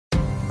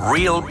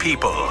Real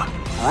people,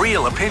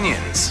 real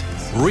opinions.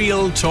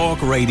 Real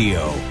Talk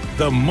Radio.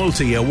 The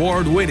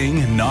multi-award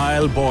winning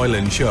Niall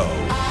Boylan Show.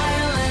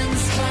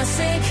 Ireland's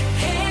classic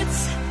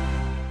hits.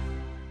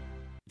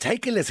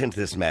 Take a listen to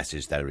this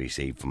message that I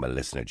received from a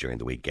listener during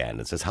the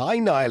weekend. It says, "Hi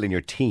Niall and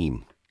your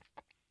team.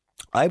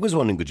 I was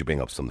wondering, could you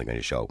bring up something on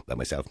your show that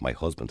myself and my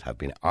husband have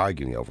been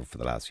arguing over for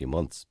the last few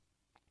months?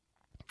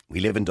 We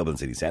live in Dublin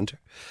city centre,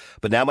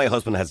 but now my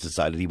husband has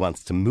decided he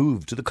wants to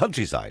move to the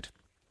countryside,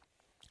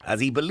 as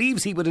he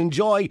believes he would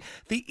enjoy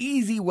the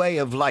easy way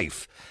of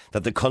life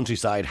that the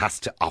countryside has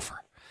to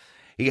offer.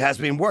 He has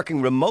been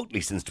working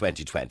remotely since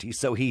 2020,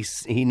 so he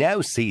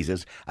now sees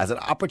it as an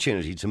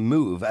opportunity to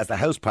move, as the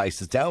house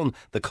prices down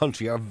the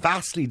country are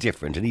vastly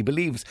different, and he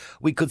believes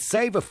we could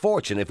save a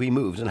fortune if we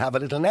moved and have a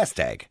little nest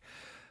egg.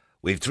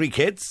 We've 3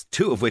 kids,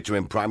 2 of which are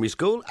in primary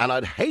school, and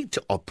I'd hate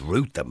to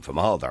uproot them from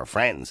all their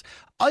friends.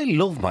 I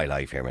love my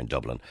life here in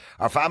Dublin.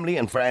 Our family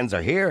and friends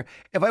are here.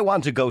 If I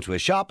want to go to a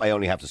shop, I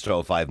only have to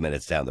stroll 5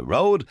 minutes down the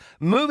road.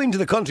 Moving to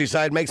the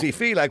countryside makes me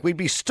feel like we'd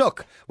be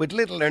stuck with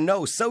little or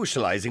no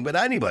socialising with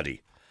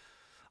anybody.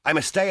 I'm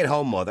a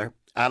stay-at-home mother,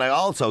 and I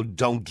also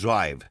don't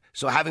drive.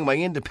 So having my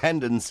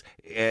independence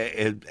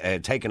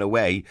taken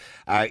away,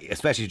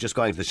 especially just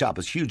going to the shop,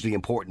 is hugely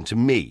important to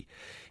me.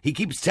 He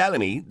keeps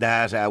telling me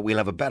that we'll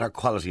have a better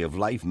quality of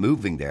life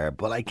moving there,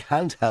 but I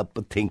can't help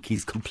but think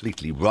he's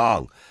completely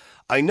wrong.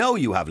 I know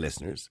you have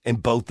listeners in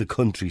both the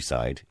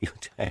countryside."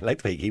 I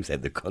like the way he keeps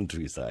saying the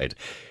countryside.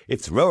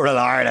 It's rural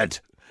Ireland.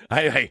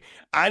 Anyway,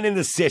 and in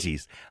the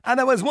cities. And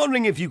I was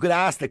wondering if you could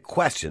ask the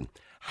question,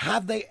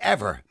 have they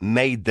ever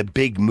made the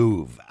big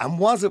move? And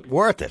was it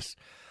worth it?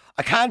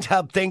 I can't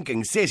help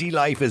thinking city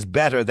life is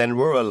better than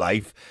rural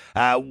life.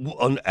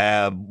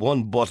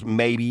 But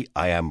maybe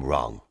I am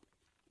wrong.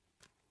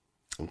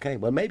 Okay,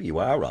 well, maybe you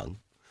are wrong.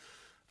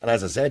 And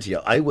as I said to you,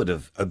 I would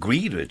have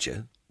agreed with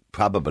you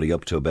probably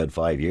up to about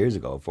 4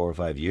 or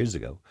 5 years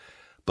ago.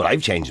 But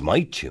I've changed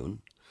my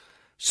tune.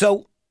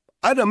 So,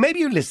 I don't know, maybe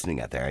you're listening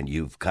out there and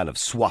you've kind of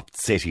swapped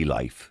city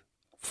life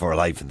for a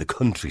life in the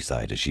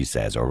countryside, as she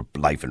says, or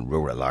life in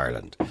rural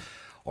Ireland,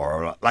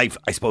 or life,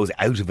 I suppose,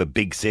 out of a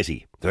big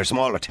city. There are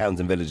smaller towns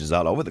and villages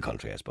all over the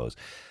country, I suppose.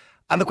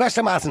 And the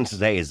question I'm asking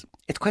today is,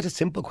 it's quite a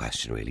simple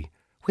question, really.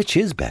 Which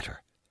is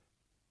better?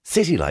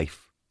 City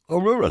life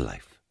or rural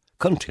life?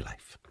 Country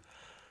life?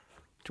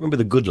 Do you remember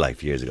The Good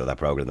Life years ago, that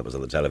programme that was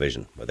on the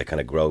television, where they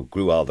kind of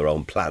grew all their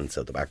own plants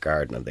out the back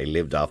garden and they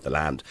lived off the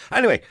land?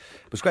 Anyway,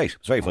 it was great. It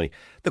was very funny.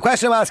 The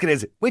question I'm asking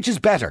is, which is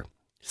better?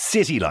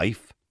 City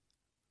life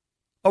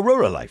or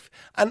rural life?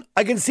 And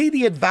I can see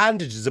the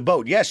advantages of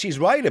both. Yes, she's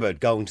right about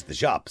going to the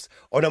shops,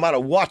 or no matter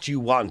what you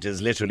want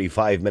is literally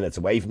 5 minutes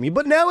away from you.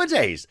 But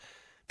nowadays,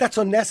 that's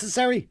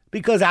unnecessary,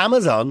 because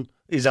Amazon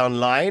is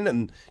online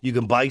and you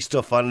can buy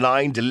stuff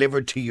online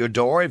delivered to your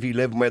door if you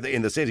live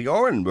in the city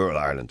or in rural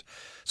Ireland.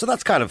 So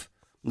that's kind of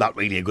not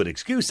really a good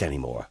excuse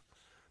anymore,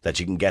 that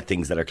you can get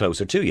things that are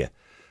closer to you.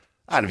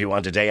 And if you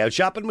want a day out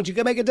shopping, but you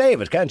can make a day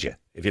of it, can't you,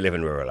 if you live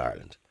in rural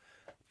Ireland?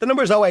 The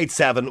number is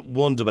 087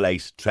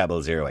 188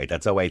 0008.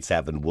 That's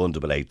 087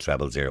 188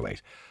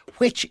 0008.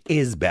 Which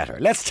is better?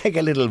 Let's take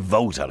a little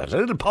vote on it, a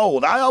little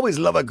poll. I always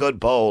love a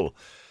good poll.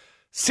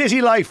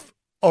 City life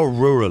or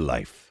rural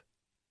life?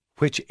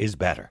 Which is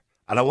better?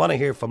 And I want to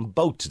hear from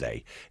both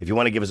today. If you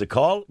want to give us a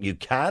call, you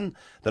can.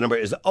 The number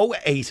is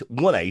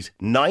 0818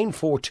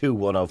 942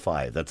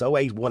 105. That's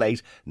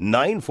 0818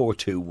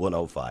 942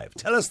 105.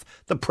 Tell us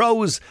the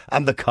pros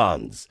and the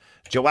cons.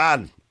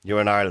 Joanne,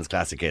 you're in Ireland's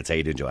Classic Hits. How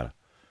you doing, Joanna?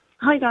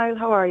 Hi, Niall.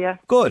 How are you?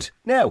 Good.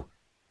 Now,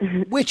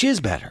 which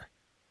is better?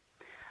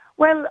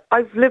 Well,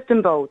 I've lived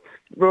in both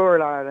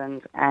rural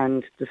Ireland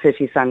and the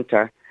city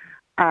centre.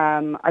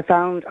 I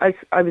found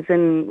I was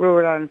in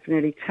rural Ireland for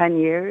nearly 10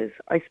 years.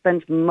 I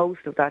spent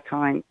most of that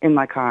time in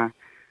my car,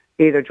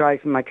 either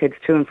driving my kids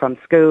to and from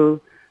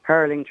school,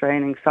 hurling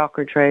training,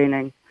 soccer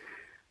training.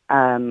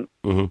 You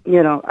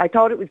know, I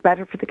thought it was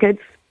better for the kids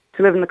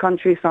to live in the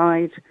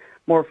countryside,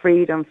 more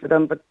freedom for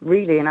them. But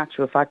really, in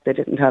actual fact, they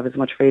didn't have as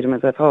much freedom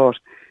as I thought.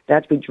 They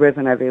had to be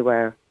driven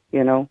everywhere,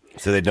 you know.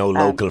 So they had no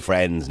local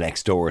friends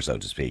next door, so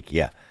to speak,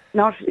 yeah.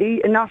 Not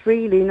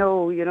really,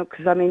 no, you know,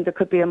 because, I mean, there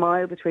could be a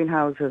mile between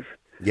houses.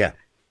 Yeah.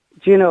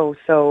 Do you know,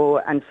 so,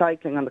 and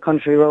cycling on the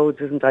country roads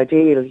isn't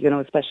ideal, you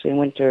know, especially in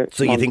winter.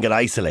 So you think it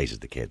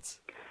isolated the kids?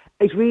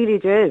 It really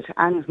did,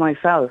 and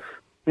myself,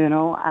 you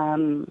know.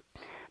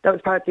 That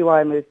was partly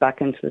why I moved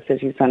back into the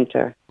city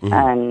centre,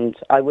 and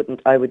I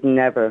would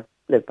never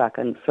live back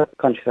in the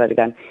countryside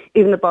again.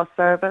 Even the bus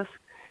service,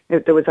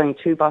 there was only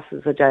 2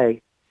 buses a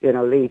day, you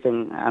know,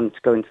 leaving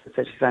to go into the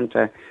city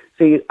centre.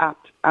 So you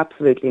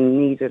absolutely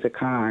needed a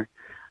car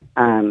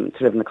to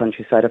live in the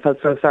countryside. I felt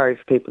so sorry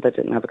for people that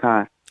didn't have a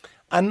car.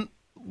 And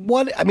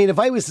if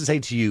I was to say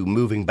to you,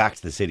 moving back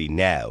to the city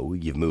now,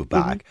 you've moved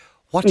back,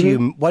 what do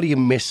you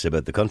miss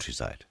about the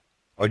countryside?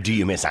 Or do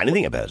you miss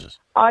anything about it?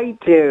 I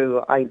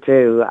do.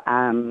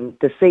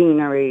 The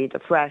scenery, the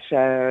fresh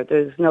air,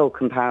 there's no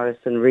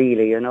comparison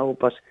really, you know,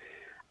 but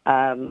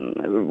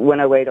When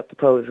I weighed up the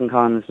pros and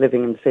cons,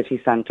 living in the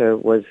city centre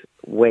was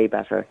way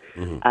better.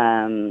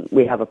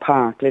 We have a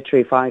park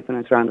literally 5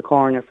 minutes around the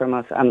corner from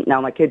us.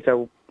 Now my kids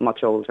are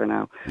much older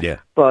now. Yeah.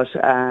 But,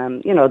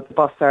 the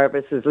bus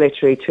service is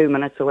literally 2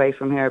 minutes away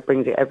from here. It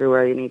brings you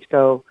everywhere you need to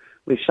go.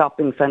 We've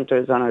shopping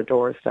centres on our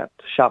doorstep,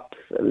 shops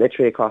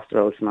literally across the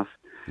road from us.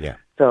 Yeah.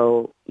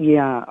 So,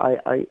 yeah,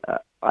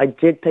 I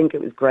did think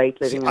it was great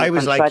living in the I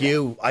was like countryside.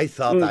 you. I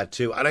thought that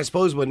too. And I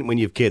suppose when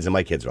you have kids, and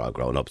my kids are all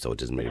grown up, so it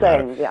doesn't really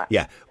Same, matter. yeah.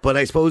 Yeah. But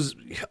I suppose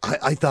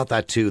I thought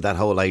that too, that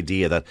whole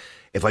idea that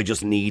if I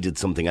just needed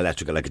something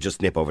electrical, I could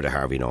just nip over to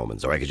Harvey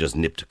Norman's, or I could just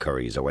nip to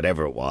Curry's, or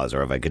whatever it was,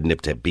 or if I could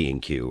nip to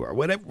B&Q, or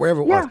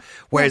wherever it was.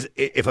 Whereas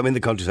if I'm in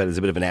the countryside, there's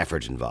a bit of an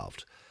effort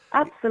involved.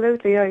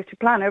 Absolutely, yeah. To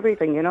plan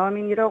everything, you know. I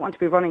mean, you don't want to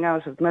be running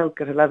out of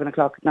milk at 11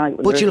 o'clock at night.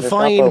 When But there you'll isn't a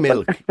shop find open.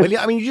 milk. Well,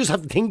 yeah, I mean, you just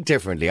have to think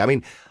differently. I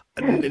mean,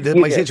 my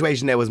do.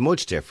 situation now is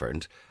much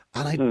different.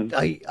 And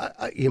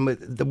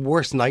the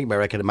worst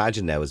nightmare I can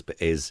imagine now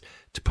is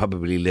to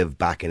probably live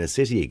back in a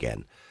city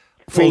again.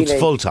 Really?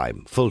 Full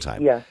time.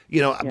 Yeah.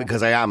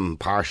 Because I am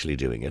partially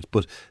doing it,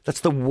 but that's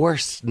the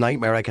worst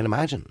nightmare I can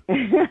imagine.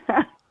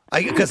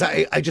 Because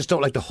I just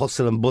don't like the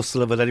hustle and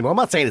bustle of it anymore. I'm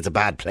not saying it's a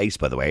bad place,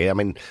 by the way. I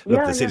mean,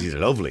 look, the cities are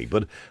lovely,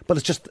 but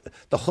it's just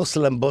the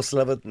hustle and bustle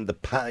of it, and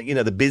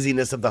the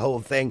busyness of the whole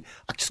thing.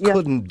 I just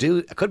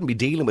couldn't be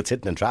dealing with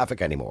sitting in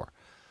traffic anymore.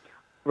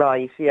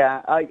 Right,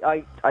 yeah.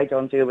 I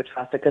don't deal with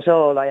traffic at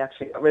all. I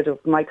actually got rid of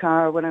my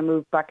car when I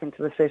moved back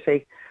into the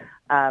city,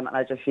 and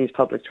I just use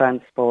public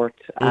transport.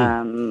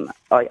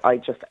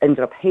 I just ended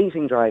up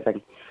hating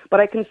driving. But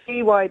I can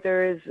see why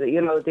there is,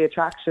 the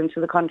attraction to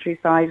the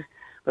countryside.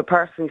 But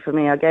personally, for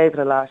me, I gave it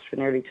a lash for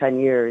nearly 10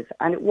 years,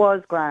 and it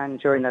was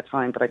grand during that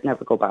time, but I'd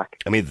never go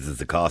back. I mean, there's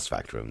the cost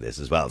factor in this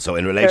as well. So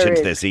in relation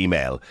to this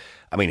email,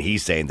 I mean,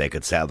 he's saying they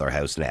could sell their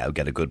house now,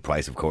 get a good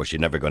price. Of course, you're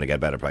never going to get a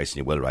better price than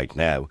you will right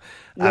now.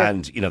 Yeah.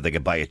 And, they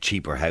could buy a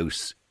cheaper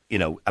house,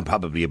 and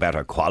probably a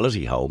better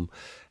quality home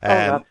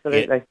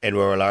absolutely. in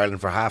rural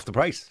Ireland for half the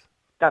price.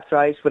 That's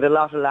right, with a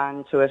lot of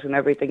land to it and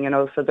everything,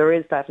 so there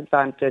is that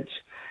advantage.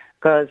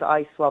 Because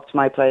I swapped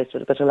my place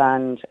with a bit of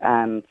land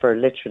for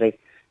literally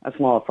a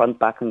small front,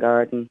 back and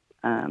garden.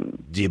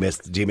 Do you miss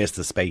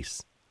the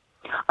space?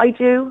 I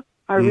do.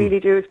 I really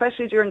do,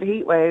 especially during the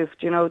heat wave,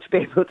 to be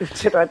able to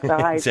sit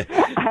outside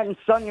and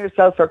sun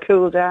yourself or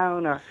cool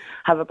down or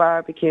have a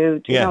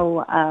barbecue,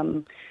 So,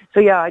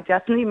 I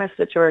definitely missed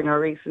it during our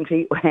recent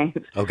heat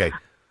wave. Okay.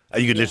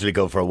 You could literally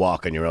go for a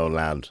walk on your own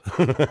land.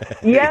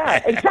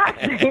 Yeah,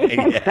 exactly.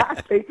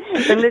 Exactly.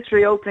 And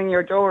literally opening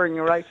your door and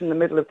you're right in the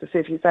middle of the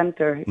city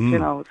centre,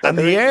 So and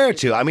the air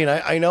too. I mean,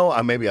 I know,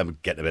 maybe I'm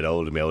getting a bit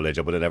old in my old age.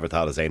 I would have never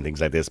thought of saying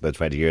things like this about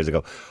 20 years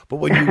ago. But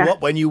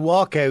when you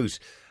walk out,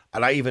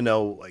 and I even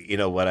know,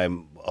 when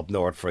I'm up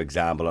north, for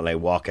example, and I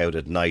walk out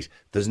at night,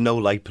 there's no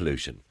light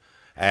pollution.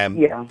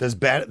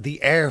 The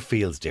air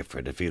feels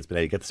different. It feels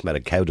better. You get the smell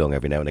of cow dung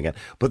every now and again,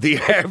 but the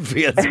air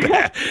feels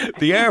better.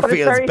 The air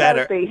feels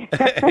better.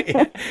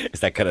 It's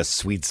that kind of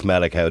sweet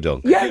smell of cow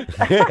dung. Yes.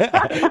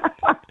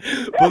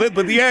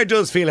 but the air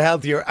does feel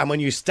healthier. And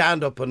when you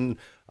stand up and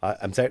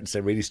I'm starting to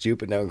say really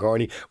stupid now and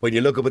corny, when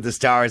you look up at the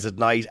stars at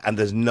night and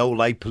there's no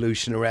light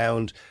pollution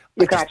around,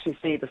 you can actually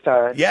see the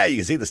stars. Yeah, you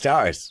can see the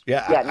stars.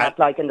 Yeah, not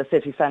like in the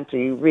city centre.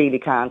 You really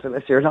can't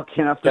unless you're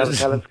lucky enough to have a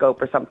telescope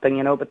or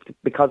something, but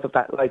because of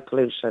that light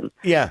pollution.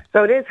 Yeah.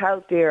 So it is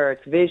healthier.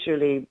 It's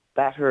visually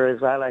better as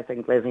well, I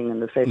think, living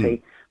in the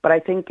city. But I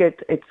think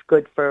it's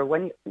good for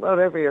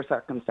whatever your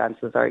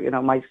circumstances are.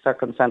 My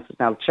circumstances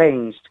now have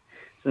changed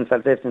since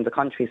I've lived in the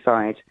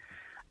countryside.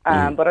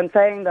 But I'm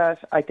saying that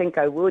I think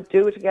I would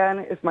do it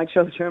again. If my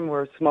children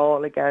were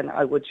small again,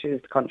 I would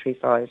choose the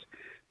countryside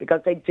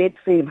because they did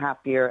seem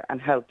happier and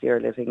healthier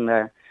living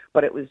there.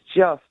 But it was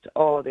just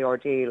all the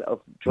ordeal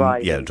of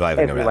driving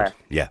everywhere. Around.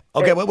 Yeah.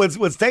 Okay, well,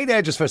 we'll stay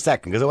there just for a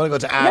second because I want to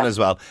go to Anne as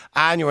well.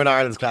 Anne, you're in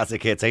Ireland's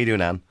Classic Hits. How you doing,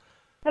 Anne?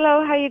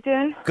 Hello, how you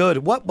doing?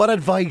 Good. What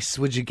advice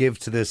would you give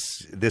to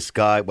this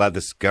guy,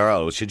 this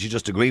girl? Should you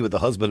just agree with the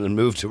husband and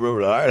move to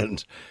rural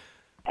Ireland?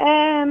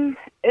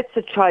 It's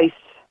a choice,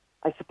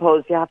 I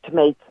suppose, you have to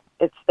make.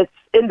 It's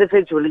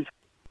individually.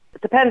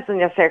 It depends on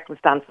your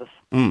circumstances.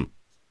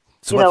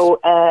 So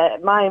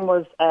mine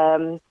was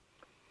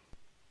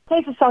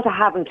cases sort of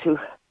having to.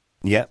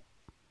 Yeah.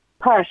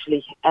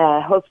 Partially.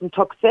 Husband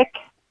took sick.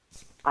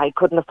 I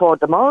couldn't afford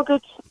the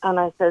mortgage, and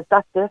I said,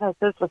 that's it. I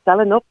said, we're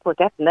selling up, we're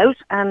getting out,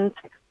 and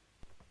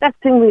best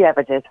thing we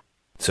ever did.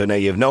 So now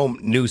you have no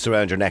noose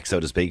around your neck, so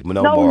to speak,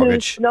 no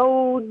mortgage.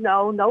 Noose,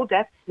 no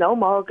debts, no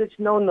mortgage,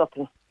 no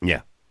nothing.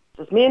 Yeah.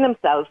 Just me and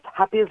himself,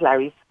 happy as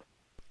Larry's.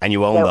 And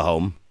you own the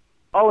home?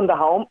 Own the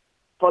home,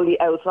 fully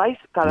outright.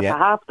 Got it for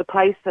half the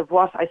price of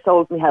what I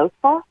sold my house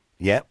for.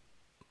 Yeah.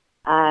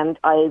 And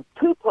I have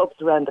 2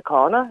 pubs around the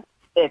corner.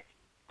 If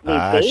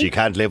need be. She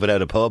can't live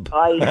without a pub.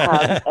 I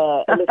have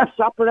a little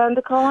shop around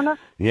the corner.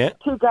 Yeah.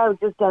 2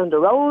 garages down the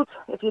road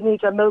if you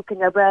need your milk and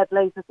your bread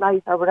late at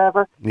night or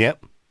whatever. Yeah.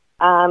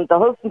 And the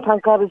husband,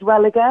 thank God, is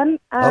well again.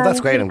 Oh, that's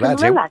great. I'm glad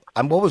to. Relax.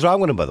 And what was wrong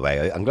with him, by the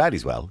way? I'm glad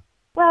he's well.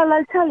 Well,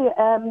 I'll tell you,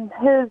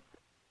 his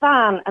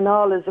van and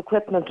all his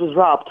equipment was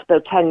robbed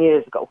about 10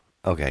 years ago.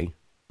 Okay.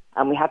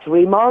 And we had to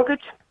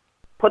remortgage,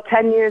 put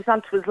 10 years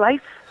onto his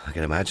life. I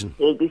can imagine.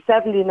 He'll be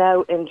 70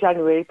 now in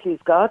January, please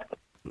God.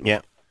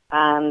 Yeah.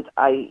 And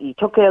he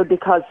took ill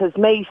because his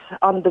mate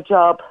on the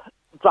job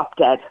dropped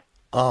dead.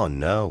 Oh,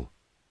 no.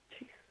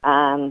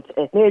 And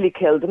it nearly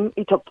killed him.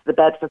 He took to the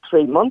bed for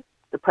 3 months,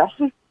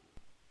 depression.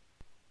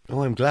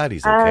 Oh, I'm glad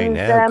he's okay And,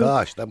 now.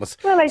 Gosh, that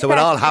must... well, I so it said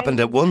all to happened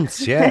him- at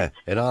once, yeah.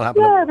 It all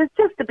happened Yeah, at it was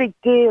just a big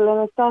deal. And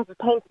I started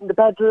painting the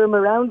bedroom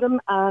around him,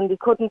 and he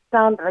couldn't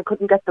stand it. I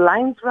couldn't get the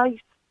lines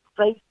straight.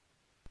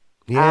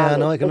 Yeah, And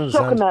no, I can it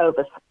shook understand. him out of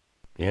it.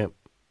 Yeah.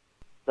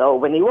 So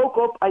when he woke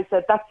up, I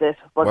said, that's it.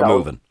 We're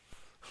moving.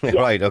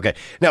 Right, okay.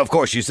 Now, of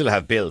course, you still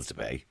have bills to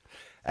pay.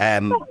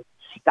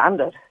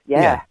 Standard,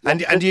 yeah.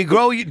 And do you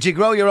grow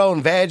your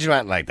own veg or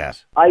anything like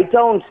that? I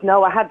don't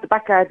know. I had the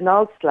back garden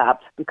all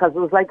slabbed because it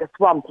was like a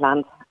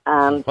swampland.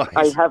 And Right.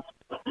 I have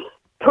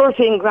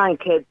 13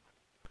 grandkids.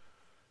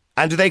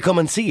 And do they come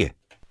and see you?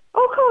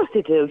 Oh, of course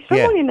they do. So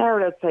Yeah. I'm only an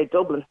hour outside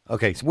Dublin.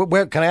 Okay, so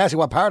where can I ask you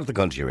what part of the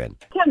country you're in?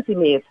 County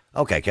Meath.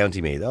 Okay,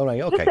 County Meath. All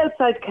right, okay. Just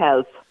outside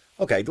Kells.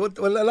 Okay, well,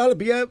 a lot of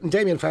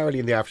Damien Farrelly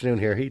in the afternoon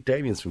here.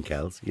 Damien's from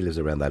Kells. He lives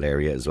around that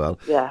area as well.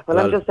 Yeah, well,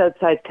 I'm just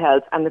outside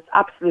Kells, and it's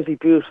absolutely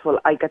beautiful.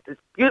 I get this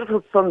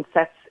beautiful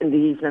sunsets in the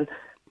evening,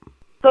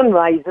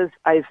 sunrises.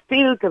 I have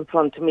fields in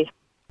front of me.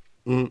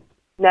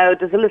 Now,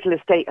 there's a little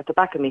estate at the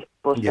back of me,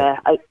 but Yeah.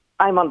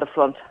 I'm on the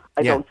front.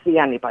 I Yeah. don't see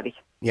anybody.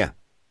 Yeah.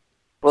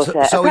 But, So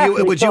apart from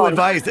my would you son-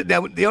 advise that?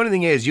 Now, the only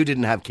thing is, you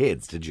didn't have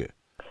kids, did you?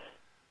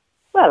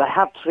 Well, I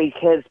have 3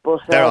 kids,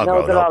 but They're all now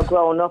grown they're up. all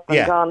grown up and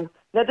Yeah. gone.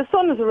 Now, the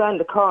son is around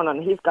the corner,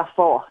 and he's got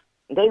 4.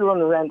 And they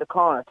run around the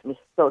corner to me,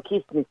 so it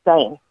keeps me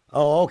sane.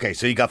 Oh, okay.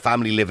 So you got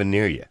family living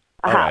near you.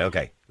 All have. right,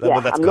 okay. Yeah,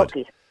 Well, that's I'm good.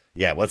 lucky.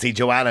 Yeah. Well, see,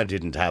 Joanna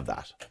didn't have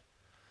that.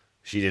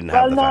 She didn't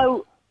Well, have the family.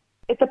 now,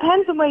 it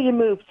depends on where you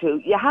move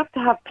to. You have to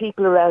have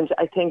people around you,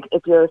 I think,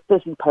 if you're a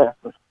city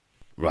person.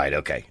 Right.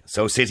 Okay.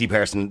 So, city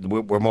person,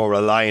 we're more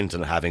reliant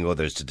on having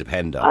others to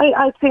depend on.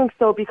 I think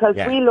so, because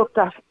Yeah. we looked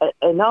at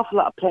an awful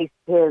lot of places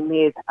here in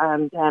Meath,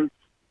 and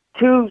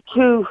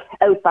too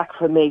outback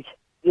for me,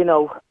 you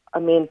know. I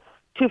mean,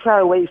 too far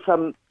away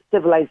from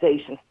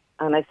civilization.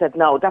 And I said,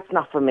 no, that's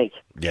not for me.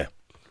 Yeah.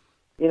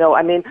 You know,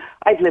 I mean,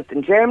 I've lived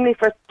in Germany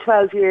for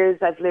 12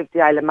 years. I've lived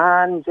the Isle of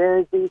Man,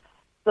 Jersey.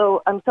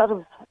 So I'm sort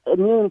of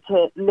immune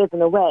to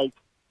living away.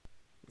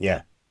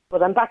 Yeah.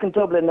 But I'm back in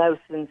Dublin now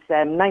since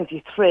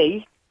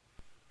 93.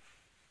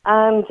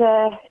 And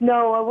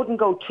no, I wouldn't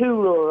go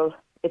too rural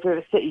if you're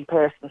a city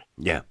person.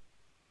 Yeah.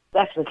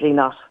 Definitely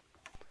not.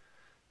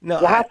 No.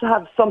 You have to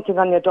have something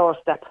on your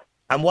doorstep.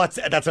 And that's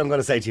what I'm going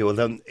to say to you. Well,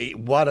 then,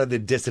 what are the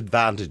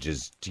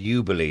disadvantages, do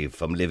you believe,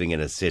 from living in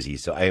a city?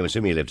 So I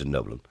assume you lived in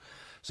Dublin.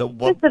 So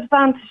what?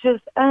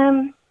 Disadvantages.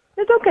 Now,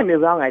 don't get me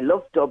wrong, I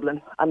love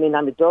Dublin. I mean,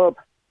 I'm a Dub.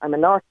 I'm a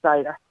North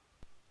Sider.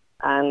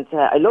 And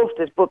I loved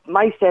it, but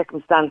my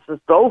circumstances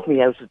drove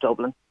me out of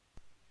Dublin.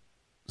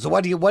 So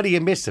what do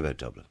you miss about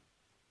Dublin?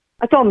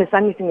 I don't miss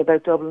anything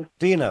about Dublin.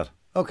 Do you not?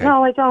 Okay.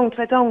 No, I don't.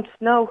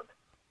 No.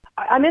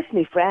 I miss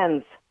me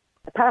friends.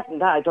 Apart from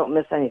that, I don't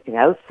miss anything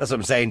else. That's what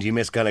I'm saying. Do you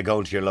miss kind of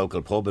going to your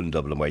local pub in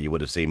Dublin where you would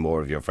have seen more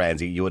of your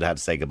friends? You would have had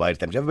to say goodbye to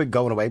them. Do you have a big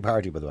going away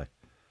party, by the way?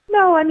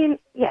 No, I mean,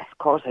 yes, of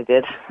course I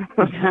did.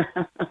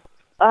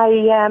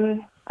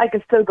 I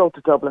can still go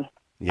to Dublin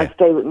Yeah. and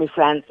stay with my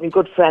friends. My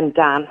good friend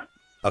Dan.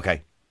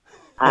 Okay.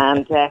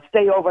 And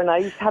stay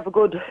overnight, have a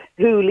good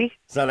hoolie.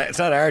 It's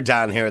not our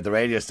Dan here at the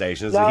radio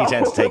station. Is it? No. He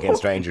tends to take in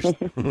strangers.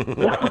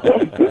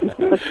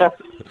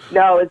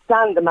 No, it's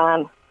Dan the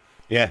man.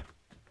 Yeah.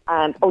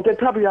 And, they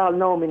probably all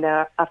know me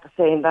now after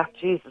saying that,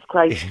 Jesus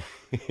Christ.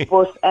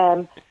 But,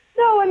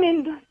 no, I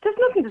mean, there's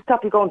nothing to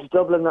stop you going to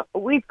Dublin.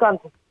 We've gone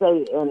to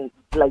stay in,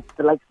 like,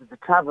 the likes of the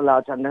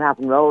Travelodge on the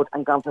Navan Road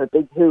and gone for a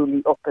big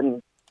hoolie up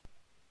in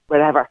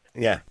wherever.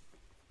 Yeah.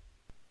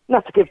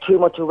 Not to give too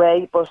much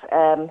away, but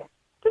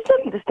there's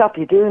nothing to stop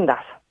you doing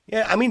that.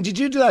 Yeah. I mean, did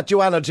you do that,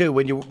 Joanna, too,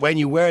 when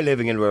you were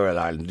living in rural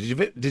Ireland?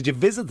 Did you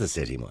visit the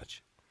city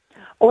much?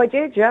 Oh, I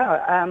did,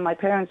 yeah. My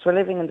parents were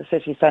living in the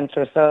city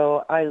centre,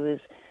 so I was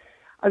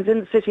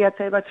in the city, I'd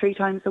say, about 3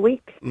 times a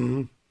week.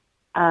 Mm-hmm.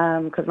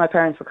 Because my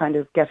parents were kind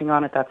of getting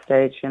on at that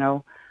stage, you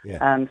know.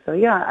 Yeah. So,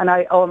 yeah, and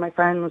all my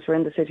friends were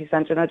in the city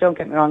centre. Now, don't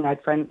get me wrong, I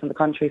had friends in the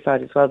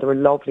countryside as well. They were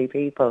lovely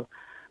people.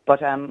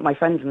 But my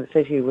friends in the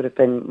city would have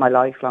been my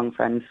lifelong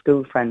friends,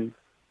 school friends,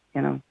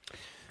 you know.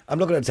 I'm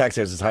looking at text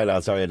here. It says, hi,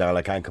 lad, sorry, Niall,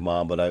 I can't come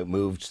on, but I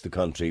moved to the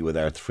country with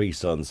our 3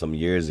 sons some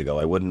years ago.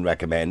 I wouldn't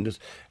recommend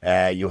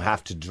it. You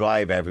have to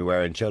drive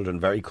everywhere, and children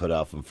very cut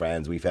off from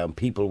friends. We found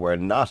people were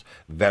not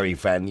very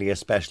friendly,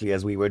 especially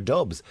as we were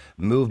Dubs.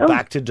 Moved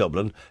back to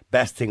Dublin.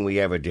 Best thing we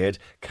ever did.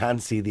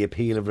 Can't see the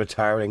appeal of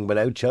retiring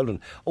without children.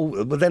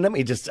 Oh, but then let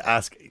me just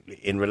ask,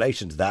 in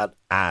relation to that,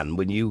 Anne,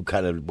 when you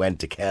kind of went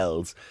to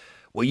Kells,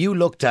 were you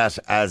looked at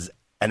as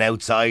an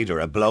outsider,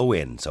 a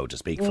blow-in, so to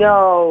speak?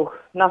 No,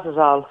 not at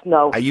all,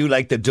 no. Are you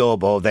like the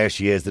Dub? Oh, there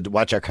she is.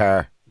 Watch her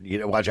car.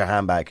 Watch her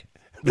handbag.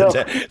 Look,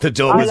 The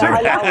Dub is her.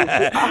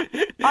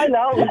 I'll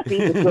always be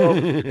the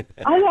Dub.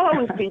 I'll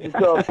always be the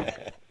Dub.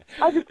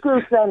 I have a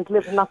school friend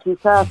living not too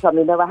far from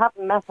me. Now, I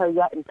haven't met her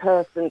yet in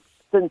person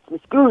since my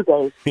school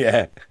days.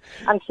 Yeah.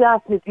 And she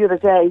asked me the other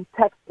day,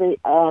 texted me,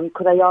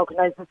 could I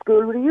organise a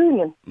school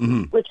reunion,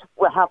 which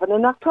we're having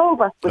in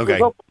October, which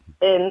is up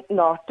in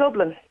North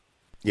Dublin.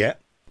 Yeah.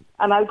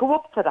 And I'll go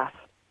up to that.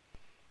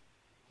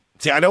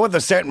 See, I know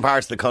there's certain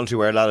parts of the country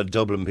where a lot of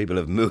Dublin people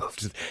have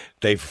moved.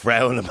 They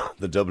frown upon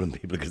the Dublin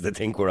people because they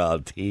think we're all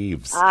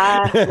thieves.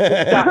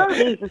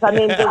 Jesus, I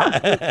mean,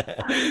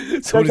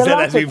 Somebody said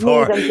that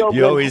before.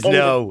 You always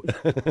know.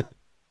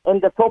 In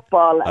the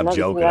football I'm and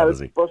joking, everything else.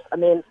 obviously. But, I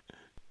mean,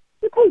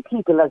 you take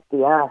people as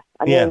they are.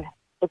 I mean,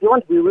 if you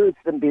want to be rude,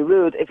 then be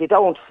rude. If you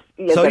don't,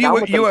 so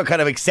you were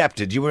kind of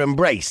accepted. You were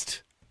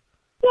embraced.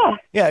 Yeah.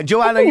 Yeah,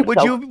 Joanna,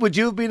 would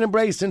you have been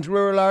embraced into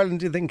rural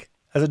Ireland, do you think,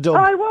 as a dub?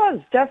 I was,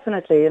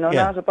 definitely,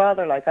 not a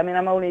bother. Like, I mean,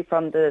 I'm only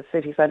from the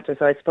city centre,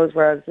 so I suppose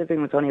where I was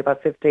living was only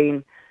about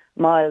 15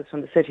 miles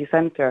from the city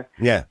centre.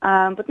 Yeah.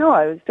 But no,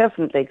 I was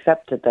definitely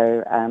accepted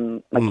there.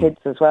 My kids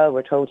as well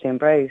were totally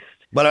embraced.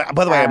 Well,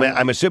 by the way,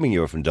 I'm assuming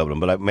you were from Dublin,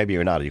 but maybe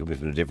you're not. You could be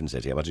from a different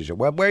city. I'm not too sure.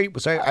 Where are you?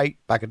 Sorry,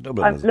 back in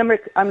Dublin? I'm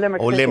Limerick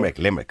Oh,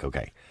 City. Limerick,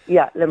 okay.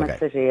 Yeah, Limerick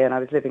City, and I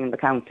was living in the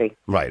county.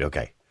 Right,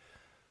 okay.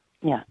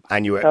 Yeah.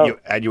 And you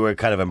were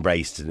kind of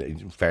embraced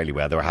fairly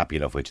well. They were happy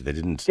enough with you. They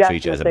didn't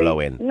treat you as a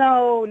blow-in.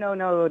 No.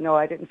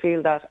 I didn't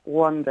feel that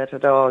one bit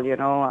at all,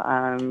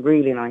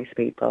 really nice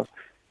people.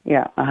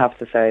 Yeah, I have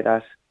to say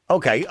that.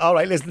 Okay, all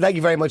right. Listen, thank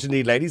you very much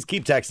indeed, ladies.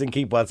 Keep texting,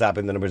 keep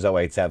WhatsApping. The number's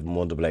 087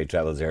 188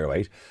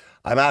 0008.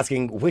 I'm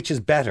asking, which is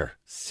better,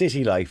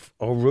 city life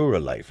or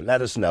rural life?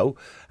 Let us know.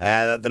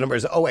 The number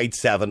is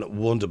 087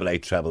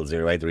 188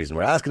 0008. The reason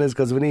we're asking is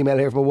because of an email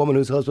here from a woman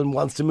whose husband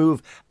wants to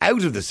move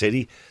out of the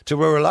city to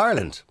rural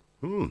Ireland.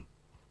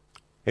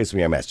 Here's some of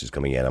your messages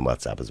coming in on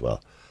WhatsApp as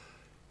well,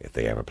 if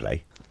they ever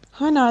play.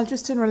 Hi, Niall.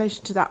 Just in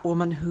relation to that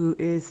woman who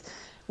is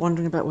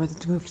wondering about whether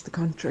to move to the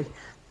country.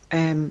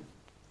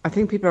 I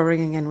think people are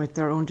ringing in with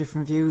their own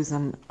different views,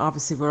 and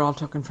obviously we're all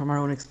talking from our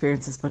own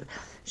experiences, but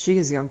she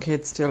is a young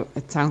kid still,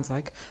 it sounds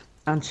like,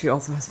 and she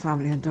also has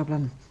family in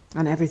Dublin,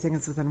 and everything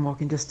is within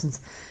walking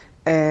distance.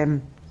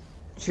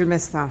 She'll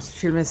miss that.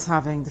 She'll miss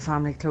having the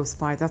family close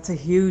by. That's a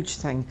huge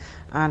thing.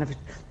 And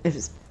if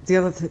it's, the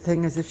other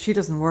thing is, if she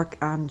doesn't work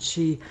and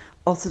she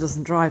also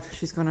doesn't drive,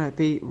 she's going to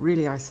be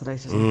really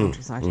isolated in the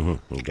countryside.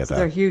 So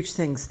they're huge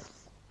things.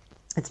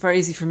 It's very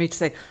easy for me to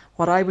say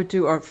what I would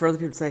do, or for other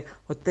people to say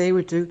what they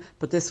would do,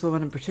 but this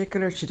woman in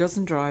particular, she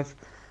doesn't drive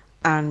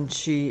and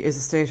she is a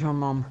stay-at-home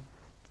mum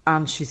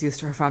and she's used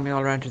to her family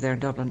all around her there in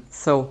Dublin.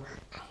 So,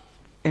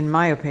 in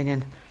my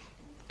opinion,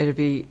 it'd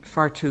be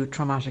far too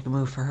traumatic a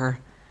move for her.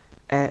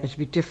 It'd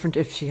be different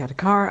if she had a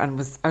car and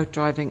was out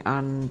driving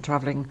and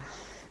travelling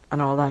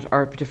and all that,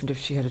 or it'd be different if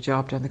she had a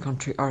job down the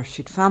country, or if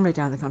she'd family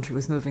down the country,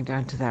 was moving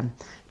down to them.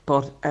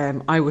 But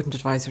I wouldn't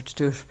advise her to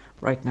do it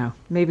right now.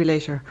 Maybe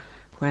later,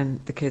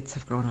 when the kids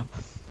have grown up.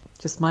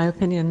 Just my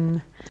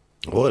opinion.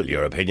 Well,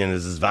 your opinion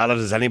is as valid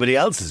as anybody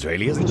else's,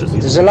 really, isn't it?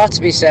 There's a lot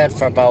to be said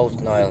for both,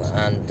 Niall,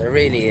 and there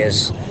really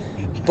is.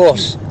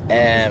 But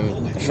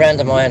a friend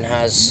of mine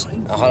has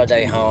a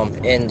holiday home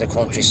in the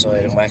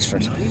countryside in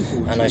Wexford,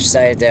 and I've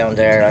stayed down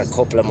there a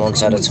couple of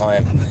months at a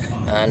time,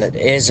 and it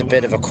is a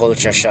bit of a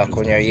culture shock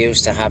when you're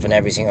used to having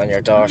everything on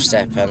your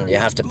doorstep and you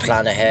have to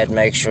plan ahead,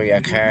 make sure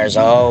your car is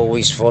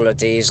always full of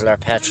diesel or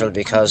petrol,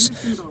 because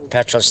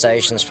petrol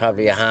station's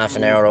probably a half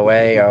an hour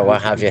away or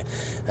what have you,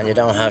 and you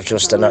don't have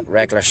just the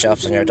regular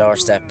shops on your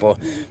doorstep.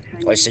 But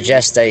I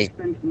suggest they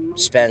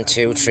spend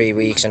 2-3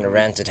 weeks in a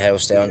rented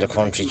house down the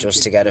country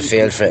just to get a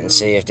feel for it and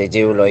see if they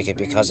do like it,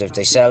 because if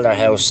they sell their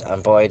house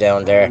and buy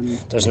down there,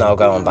 there's no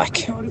going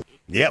back.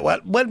 Yeah, well,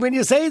 when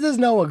you say there's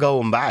no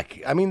going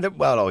back, I mean,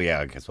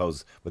 I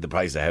suppose with the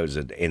price of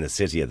houses in the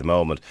city at the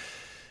moment,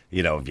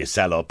 if you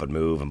sell up and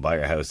move and buy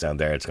your house down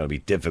there, it's going to be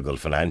difficult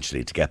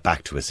financially to get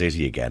back to a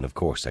city again. Of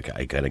course, I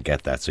kind of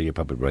get that. So you're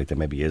probably right, there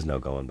maybe is no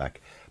going back.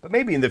 But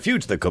maybe in the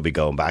future there could be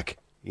going back.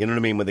 You know what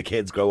I mean? When the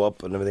kids grow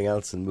up and everything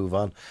else and move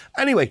on.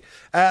 Anyway,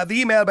 the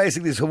email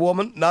basically is a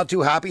woman not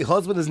too happy.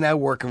 Husband is now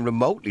working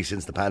remotely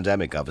since the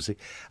pandemic, obviously.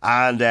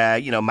 And,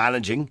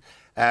 managing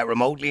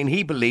remotely. And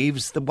he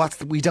believes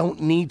that we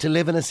don't need to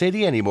live in a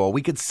city anymore.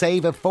 We could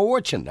save a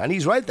fortune. And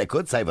he's right, they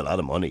could save a lot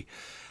of money.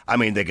 I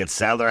mean, they could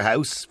sell their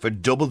house for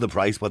double the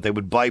price what they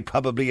would buy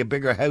probably a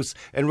bigger house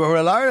in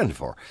rural Ireland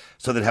for.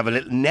 So they'd have a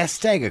little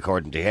nest egg,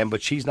 according to him.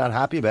 But she's not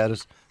happy about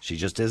it. She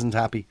just isn't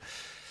happy.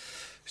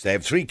 So they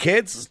have 3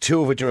 kids,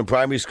 2 of which are in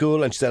primary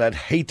school, and she said, I'd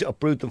hate to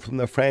uproot them from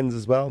their friends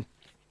as well.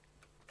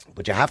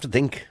 But you have to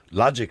think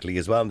logically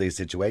as well in these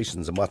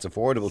situations and what's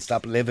affordable.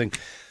 Stop living.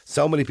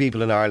 So many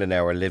people in Ireland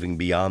now are living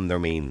beyond their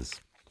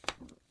means.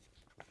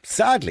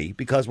 Sadly,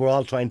 because we're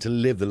all trying to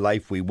live the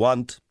life we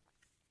want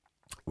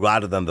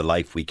rather than the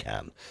life we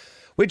can.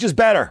 Which is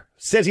better,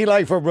 city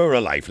life or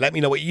rural life? Let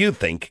me know what you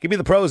think. Give me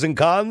the pros and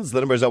cons.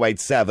 The number's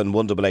 087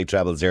 188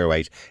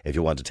 0008 if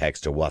you want to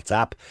text or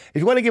WhatsApp.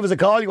 If you want to give us a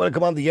call, you want to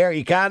come on the air,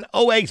 you can.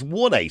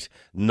 0818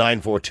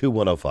 942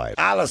 105.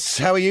 Alice,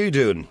 how are you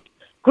doing?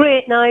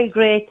 Great, Niall,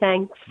 great,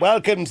 thanks.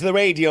 Welcome to the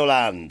Radio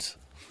Land.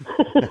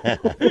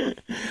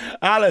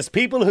 Alice,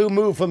 people who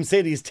move from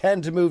cities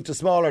tend to move to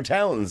smaller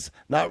towns,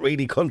 not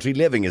really country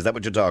living. Is that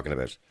what you're talking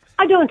about?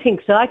 I don't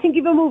think so. I think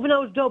if you're moving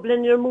out of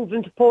Dublin, you're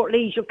moving to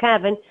Portlaoise or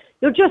Cavan,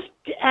 you're just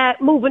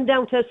moving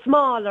down to a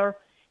smaller,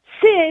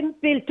 same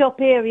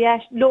built-up area,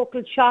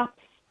 local shops.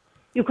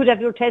 You could have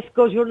your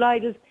Tesco's, your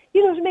Lidl's.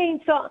 You know what I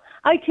mean? So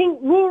I think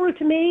rural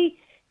to me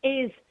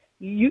is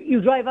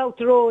you drive out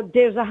the road,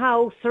 there's a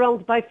house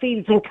surrounded by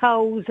fields and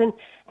cows, and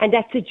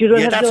that's it. You don't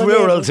have that's no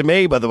rural neighbours. to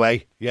me, by the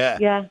way. Yeah,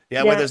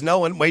 Yeah. where there's no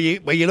one, where you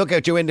look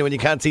out your window and you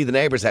can't see the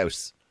neighbour's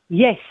house.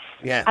 Yes.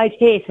 Yeah. I'd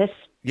hate it.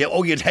 Yeah.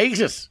 Oh, you'd hate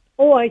it.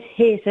 Oh, I'd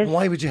hate it.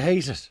 Why would you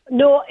hate it?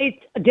 No,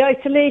 it's the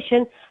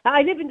isolation.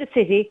 I live in the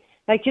city.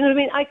 Like, you know what I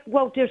mean? I could go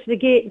out there to the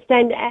gate and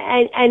stand,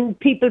 and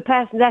people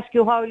pass and ask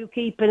you how are you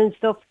keeping and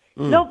stuff.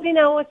 Lovely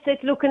now.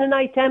 It's look in the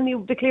night time,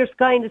 you've the clear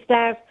sky and the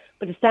stars,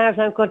 but the stars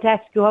aren't going to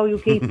ask you how you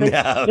keeping. No, You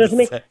know what I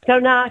mean? They're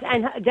not,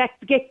 and that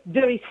gets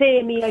very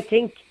samey, I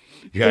think.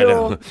 Yeah, You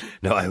know?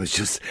 no, I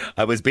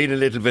was being a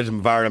little bit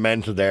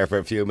environmental there for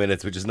a few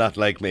minutes, which is not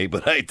like me,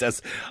 but I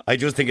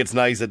just think it's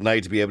nice at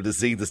night to be able to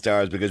see the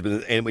stars, because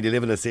when you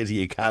live in a city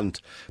you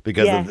can't,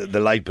 because of the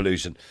light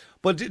pollution.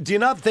 But do you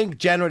not think,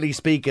 generally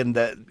speaking,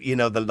 that, you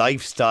know, the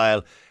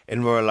lifestyle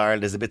in rural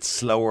Ireland is a bit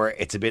slower,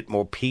 it's a bit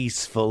more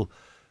peaceful?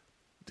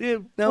 Do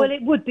you know? Well,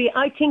 it would be.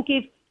 I think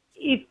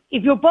if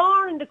you're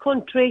born in the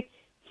country,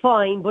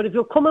 fine, but if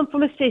you're coming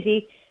from a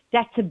city,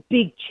 that's a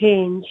big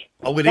change.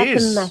 Oh, it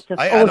That's is. a massive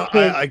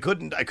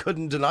change. I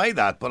couldn't deny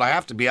that, but I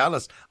have to be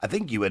honest. I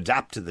think you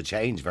adapt to the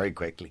change very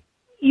quickly.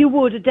 You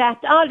would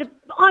adapt. All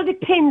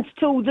depends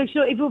too. There's,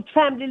 you know, if you have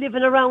family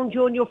living around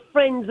you and your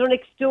friends are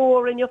next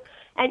door, and you know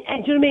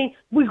what I mean.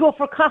 We go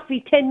for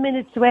coffee 10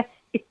 minutes away.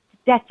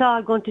 That's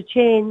all going to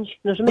change.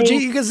 You know what I mean? But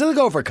you can still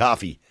go for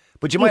coffee,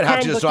 but you might have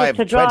to just drive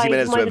 20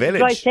 minutes to a village.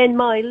 Drive 10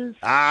 miles.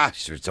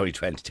 Sure, it's only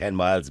 10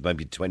 miles. It might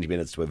be 20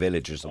 minutes to a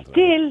village or something.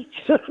 Still, you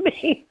know what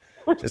I mean?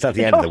 It's not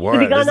the end of the world,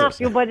 It'll be gone is it? off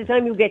you by the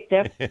time you get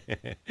there.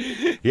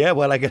 Yeah,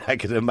 well, I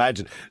can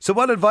imagine. So,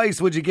 what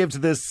advice would you give to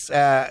this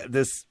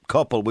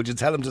couple? Would you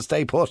tell them to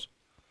stay put?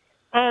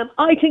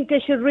 I think they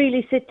should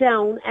really sit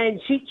down,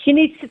 and she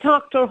needs to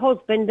talk to her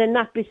husband and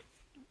not be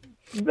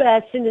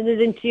sending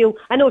it into you.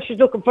 I know she's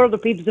looking for other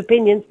people's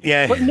opinions,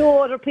 but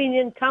no other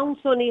opinion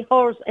counts, only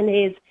hers and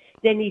his.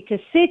 They need to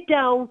sit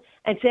down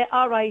and say,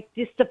 all right,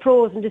 this is the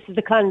pros and this is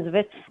the cons of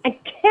it, and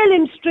tell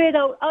him straight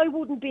out, I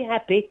wouldn't be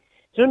happy.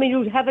 Do you know what I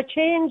mean? You'd have a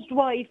changed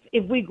wife.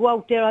 If we go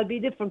out there, I'll be a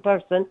different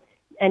person,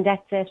 and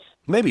that's it.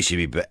 Maybe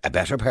she'd be a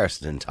better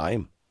person in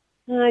time.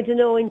 I don't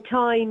know, in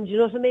time, do you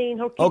know what I mean?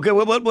 Her kids Okay,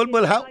 well,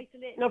 how?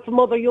 isolating her from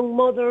other young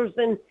mothers,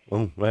 and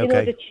Oh, you know,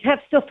 okay. that you have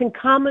stuff in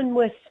common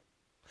with.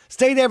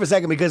 Stay there for a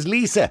second, because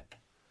Lisa.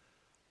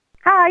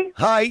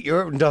 Hi.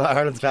 You're in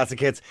Ireland's Classic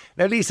Hits.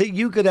 Now, Lisa,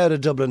 you got out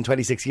of Dublin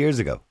 26 years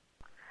ago.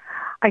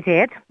 I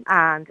did,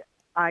 and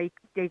I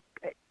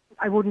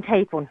wouldn't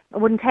take one. I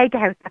wouldn't take a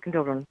house back in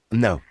Dublin.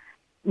 No.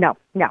 No.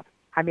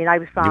 I mean, I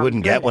was from... You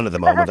wouldn't get one at the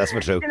moment, that's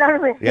for true. You know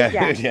what I mean?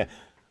 Yeah. Yeah.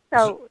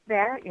 So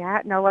there,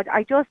 no,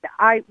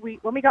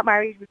 when we got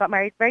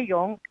married very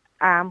young,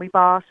 and we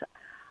bought.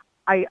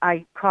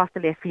 I crossed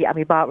the Liffey and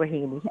we bought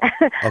Raheny.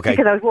 Okay.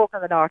 Because I was walking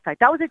on the north side.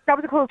 That was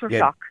a cultural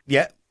shock.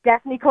 Yeah.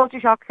 Definitely culture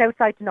shock. South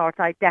side to north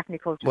side, definitely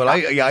culture Well,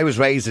 shock. I was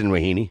raised in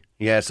Raheny.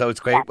 Yeah, so it's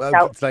great. Yeah, Well,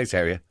 so- it's a nice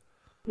area.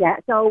 Yeah,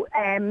 so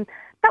that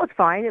was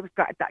fine. It was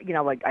great. You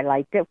know, I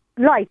liked it.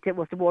 Liked it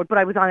was the word, but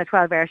I was on a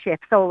 12-hour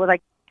shift, so it was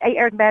like 8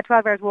 hours in bed,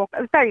 12 hours walk.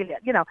 It was very,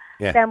 you know.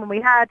 Yeah. Then when we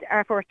had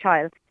our first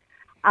child,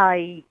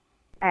 I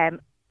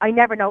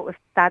never noticed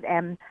that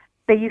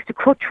they used to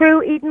cut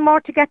through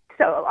Edenmore to get.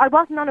 So I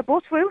wasn't on a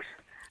bus route.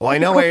 Oh, I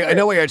know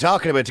where you're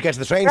talking about, to get to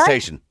the train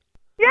station.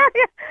 Yeah,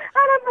 and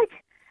I'm like.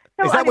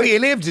 So Is that where you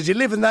lived? Did you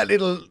live in that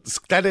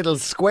little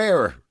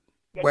square?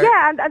 Where,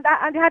 yeah,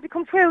 and you had to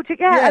come through to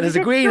there's a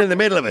green in the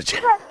middle of it.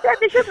 Yeah,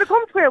 they shouldn't have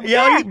come through.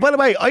 Yeah, by the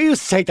way, I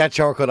used to take that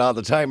shortcut all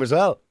the time as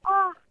well.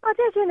 Oh,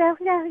 did you know?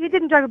 Yeah, you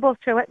didn't drive a bus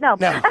through it, no.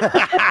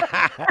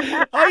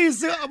 I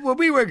used to, when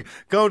we were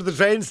going to the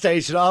train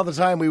station all the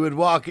time, we would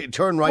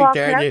turn right Walk,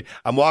 there yeah.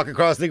 and walk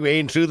across the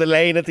green through the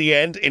lane at the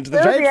end into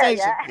the train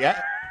station.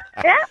 Yeah.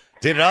 Yeah.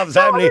 Did it all the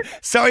time.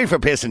 Sorry for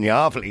pissing you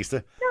off,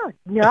 Lisa.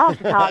 No,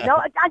 not at all.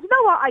 No, and you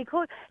know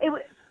what?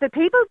 The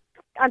people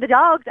and the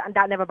dogs, and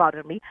that never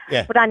bothered me.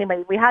 Yeah. But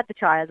anyway, we had the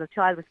child. The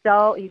child was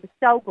he was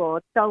so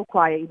good, so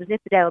quiet. He was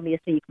lifted out of me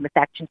asleep from a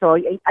section, so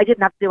I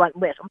didn't have to do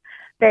anything with him.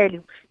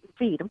 Barely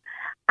feed him.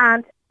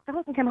 And the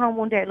husband came home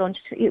one day at lunch.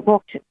 He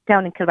walked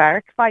down in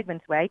Kilbarrack, 5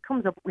 minutes away.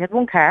 Comes up. We had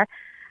one car,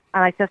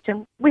 and I said to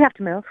him, "We have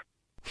to move."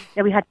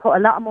 Now, we had put a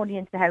lot of money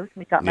into the house.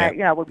 We got married.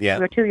 You know, we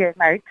were 2 years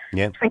married.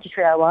 Yeah.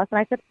 23 I was, and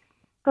I said,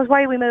 "Because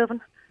why are we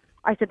moving?"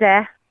 I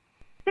said,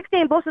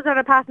 16 buses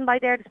are passing by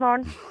there this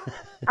morning,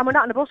 and we're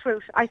not on a bus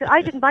route. I said,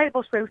 I didn't buy a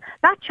bus route.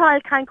 That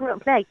child can't go out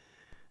and play.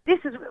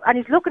 And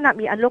he's looking at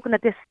me and looking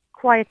at this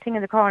quiet thing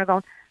in the corner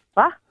going,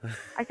 what?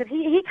 I said,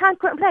 he can't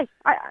go out and play.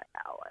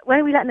 When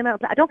are we letting him out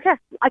and play? I don't care.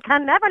 I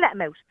can never let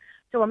him out.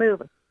 So we're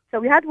moving. So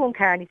we had one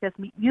car, and he says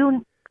to me,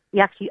 he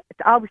actually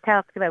always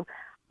talks about,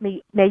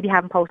 me maybe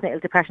having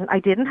postnatal depression. I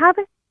didn't have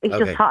it. It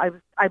Okay. just thought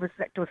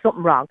there was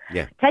something wrong.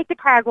 Yeah. Take the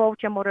car, go over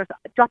to your mother's,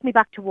 drop me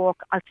back to work.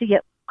 I'll see you.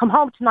 Come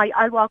home tonight.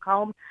 I'll walk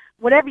home.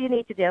 Whatever you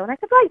need to do. And I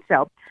said, right,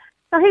 so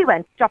he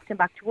went, dropped him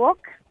back to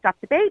work,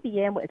 dropped the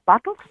baby in with his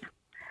bottles,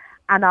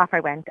 and off I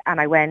went. I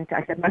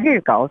said, well, here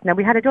it goes. Now,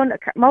 we had a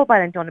mobile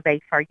in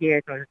Donabate for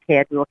years when I was a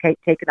kid. We were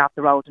taken off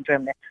the road and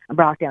driven it and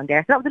brought down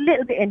there. So that was a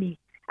little bit in me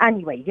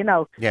anyway, you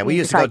know. Yeah, we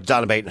used to go to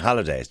Donabate on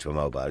holidays to a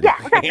mobile. Yeah,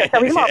 exactly.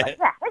 So we mobile. Yeah,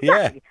 exactly.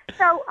 Yeah.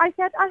 So I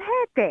said, I'll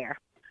head there.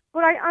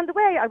 But on the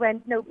way, I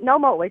went, no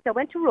motorways. I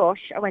went to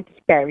Rush, I went to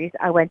Sperry's,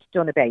 I went to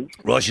Donabate.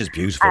 Rush is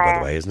beautiful, by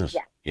the way, isn't it?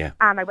 Yeah.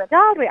 And I went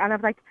all the way, and I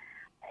was like,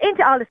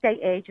 into all the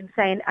estate agents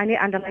saying, and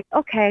they're like,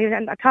 okay,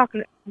 and I'm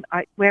talking,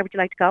 where would you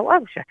like to go?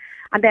 Oh, sure.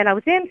 And then I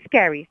was in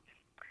Skerries,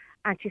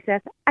 and she says,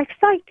 I've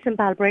sites in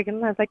Balbriggan.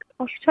 And I was like,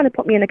 oh, she's trying to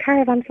put me in a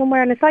caravan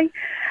somewhere on a site.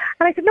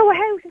 And I said, no, a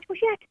house. And she goes,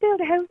 yeah, to build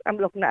a house. I'm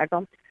looking at her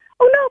going,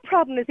 oh, no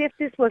problem, as if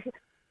this was...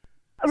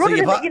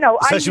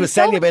 So she was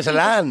selling you a bit of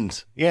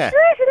land. Yeah.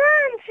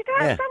 She did.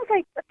 I was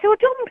like, to a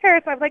dumb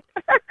person, I was like,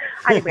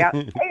 anyway,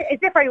 as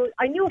if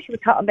I knew what she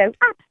was talking about.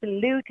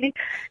 Absolutely.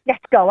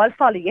 Let's go, I'll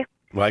follow you.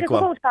 Right, go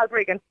on. To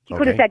Balbriggan. She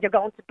could have said you're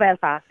going to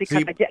Belfast because, I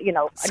never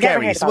heard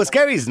Skerries. about Well, it.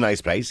 Skerries is a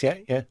nice place,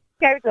 yeah.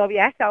 Skerries,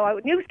 yeah. So I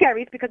knew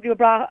Skerries because we were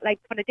brought, like,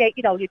 on a date,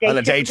 your date On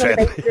a day trip.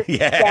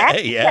 Yeah.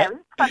 Skerries,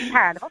 from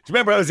Carnival. Do you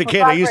remember I was a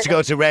kid, I used to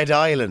go to Red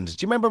Island.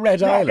 Do you remember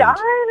Red Island? Red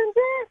Island,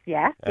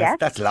 yes.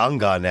 That's long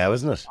gone now,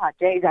 isn't it? Oh,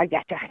 jeez, I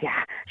get that,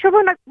 yeah. Sure,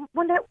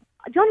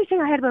 the only thing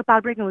I heard about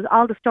Balbriggan was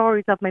all the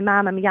stories of my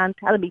mum and my aunt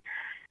telling me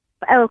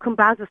Elcombe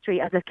Brazil Street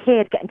as a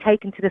kid getting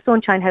taken to the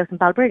Sunshine House in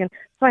Balbriggan.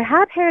 So I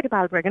had heard of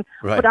Balbriggan,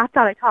 but that's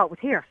all I thought was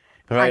here.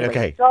 Right, anyway,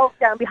 okay. Drove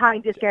down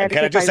behind this girl.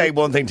 Can I just say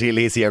one thing to you,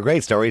 Lisa? You're a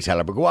great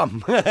storyteller, but go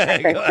on.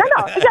 I know.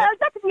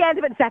 That's at the end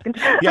of it in a second.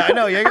 Yeah, I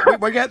know.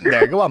 We're getting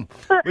there. Go on.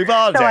 We've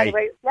all day. So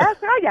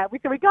anyway,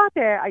 we got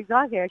there. I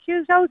got here. She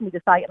showed me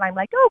the site, and I'm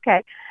like,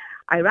 okay.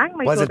 I rang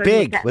my brother. Was it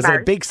big? Was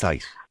it a big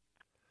site?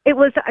 It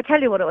was. I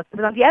tell you what it was. It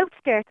was on the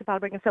outskirts of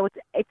Balbriggan, so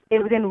it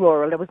was in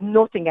rural. There was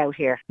nothing out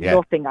here. Yeah.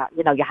 Nothing. But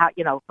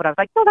I was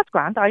like, no, that's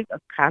grand. I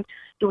can't.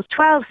 There was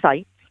 12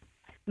 sites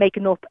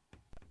making up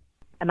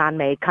a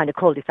man-made kind of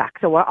cul-de-sac.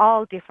 So we're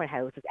all different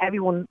houses.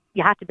 Everyone,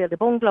 you had to build a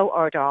bungalow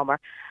or a dormer,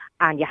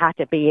 and you had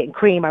to be in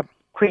cream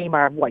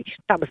or white.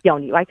 That was the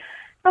only right.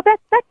 So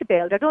that's the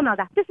build. I done all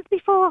that. This is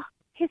before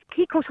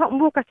he comes home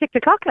and work at 6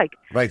 o'clock. Like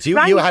right. So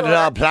you had it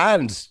all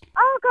planned.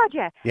 Oh God,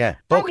 yeah. Yeah,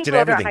 booked and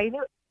everything.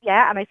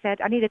 And I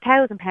said I need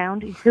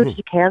 £1,000. Who did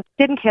you kill?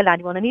 Didn't kill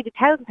anyone. I need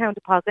 £1,000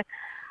 deposit.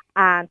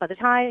 And by the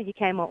time he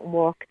came out and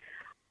work,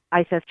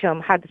 I said to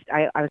him,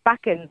 I was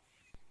back in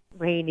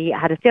Rainy, I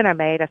had his dinner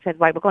made. I said,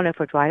 right, we're going out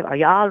for a drive. Are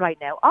you all right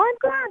now? Oh, I'm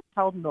grand.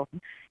 Told him nothing.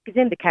 He's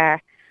in the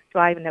car,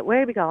 driving it.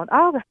 Where are we going?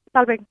 Oh,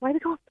 Balbriggan. Where are we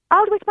going?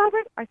 All the way to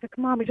Balbriggan. I said,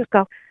 come on, we just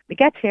go. We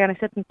get here, and I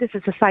said, this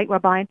is the site we're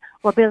buying.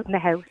 We're building a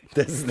house.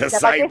 This is the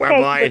site we're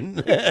buying.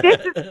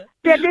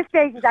 This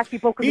stage is actually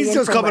booking. He's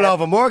just coming off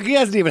from work. He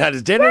hasn't even had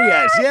his dinner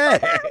yet. Yeah.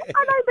 And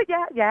I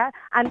said, yeah.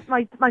 And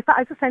my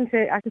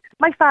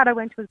father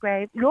went to his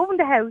grave, loving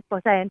the house,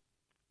 but saying,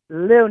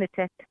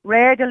 lunatic,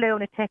 rare the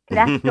lunatic,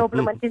 left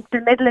Dublin, went into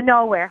the middle of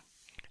nowhere.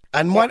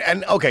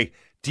 And okay,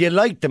 do you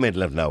like the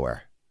middle of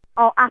nowhere?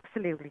 Oh,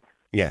 absolutely.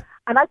 Yeah.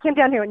 And I came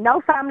down here with no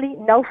family,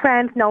 no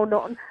friends, no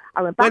nothing.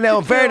 I went back. Well, now,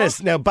 in school.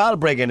 fairness,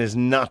 Balbriggan is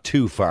not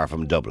too far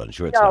from Dublin,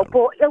 sure it's not.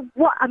 No,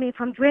 but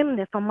from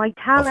Drimnagh, from my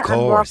talent. Of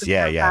course,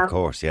 of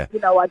course. They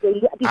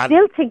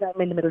still think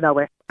I'm in the middle of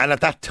nowhere. And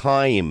at that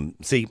time,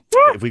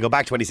 if we go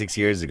back 26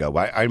 years ago,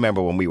 I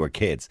remember when we were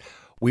kids,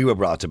 we were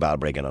brought to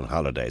Balbriggan on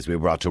holidays. We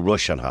were brought to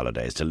Rush on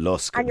holidays, to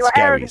Lusk and you were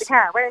out in the Skerries.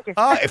 car, weren't you?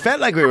 Oh, it felt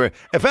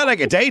like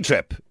a day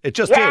trip. It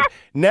just did.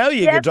 Now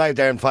you could drive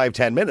there in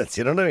 5-10 minutes.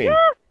 You know what I mean?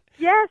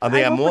 Yes. On the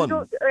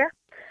M1.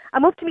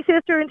 I'm up to my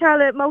sister in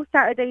Tala most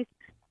Saturdays,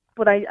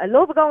 but I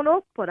love going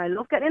up. But I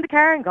love getting in the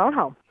car and going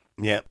home.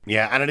 Yeah,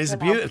 and it is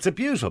it's a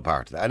beautiful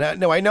part. And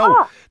I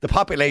know the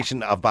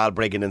population of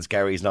Balbriggan and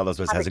Skerries and all those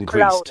places has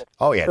increased.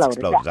 Oh yeah, it's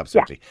exploded,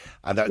 absolutely.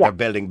 Yeah. And they're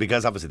building,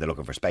 because obviously they're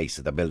looking for space,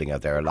 so they're building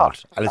out there a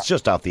lot. And it's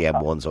just off the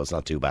M1, so it's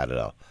not too bad at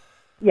all.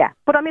 Yeah,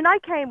 but I mean, I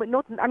came with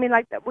nothing. I mean,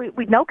 like,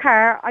 we'd no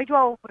car. I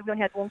drove, but we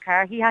only had one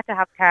car. He had to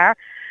have a car.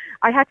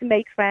 I had to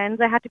make friends.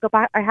 I had to go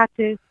back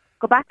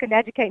and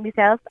educate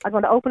myself. I'm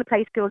going to open a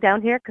play school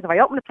down here, because if I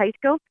open a play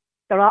school,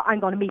 I'm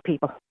going to meet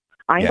people.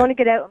 I'm going to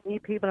get out and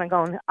meet people and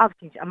going,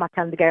 obviously, I'm not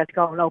telling the girl to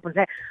go and open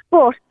it.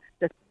 But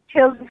there's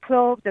children's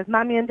club, there's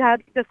mommy and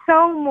dad, there's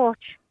so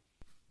much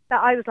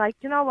that I was like,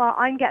 you know what,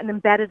 I'm getting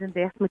embedded in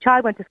this. My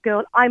child went to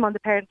school, I'm on the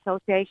Parent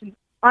Association.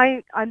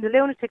 I'm the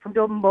lunatic from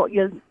Dublin, but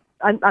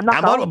I'm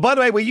not going. By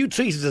the way, were you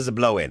treated as a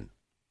blow-in?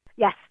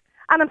 Yes,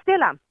 and I'm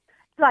still am.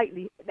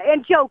 Slightly, in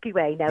a jokey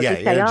way now. Yeah,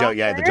 they say, the joke.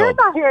 I'm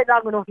not here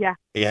long enough, yeah.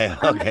 Yeah,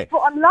 okay.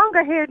 But I'm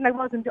longer here than I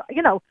was,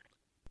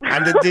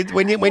 And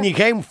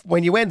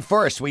when you went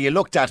first, were you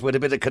looked at with a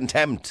bit of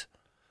contempt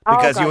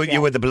because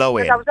you were the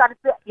blow-in? And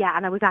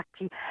I was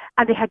actually,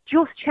 and they had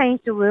just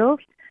changed the rules.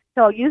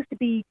 So it used to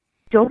be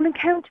Dublin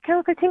County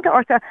Council, I think,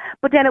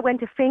 but then it went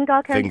to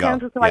Fingal County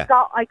Council. So I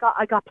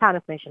got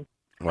planning permission.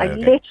 Right, I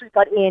okay. literally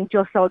got in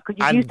just so because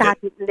you And used to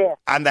have to live.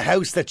 And the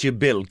house that you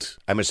built,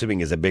 I'm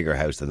assuming, is a bigger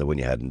house than the one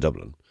you had in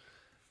Dublin.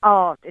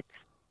 Oh, it's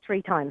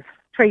 4 times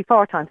the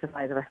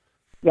size of it.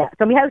 Yeah.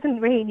 So my house in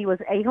Raheny was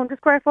 800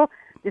 square foot.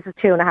 This is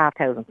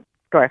 2,500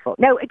 square foot.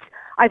 No,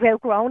 I've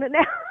outgrown it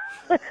now.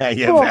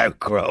 You've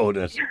outgrown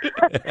it.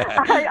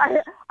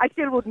 I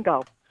still wouldn't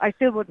go. I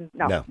still wouldn't.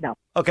 No.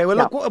 Okay, well,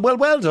 No. look,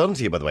 well done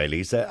to you, by the way,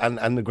 Lisa,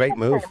 and a great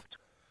move.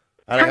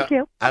 And Thank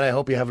you. And I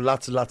hope you have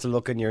lots and lots of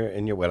luck in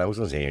your. Well, I was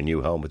going to say your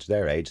new home, but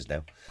they're ages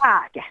now.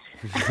 Yes.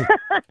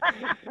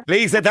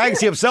 Lisa,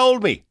 thanks, you've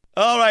sold me.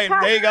 All right,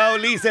 there you go.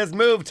 Lisa's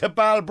moved to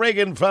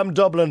Balbriggan from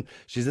Dublin.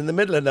 She's in the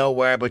middle of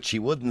nowhere, but she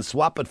wouldn't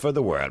swap it for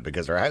the world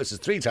because her house is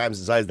 3 times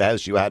the size of the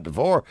house you had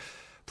before,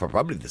 for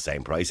probably the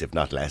same price, if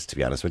not less, to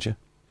be honest with you.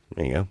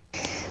 There you go.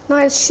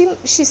 No,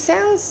 she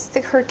sounds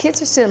like her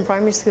kids are still in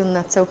primary school and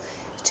that, so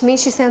to me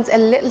she sounds a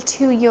little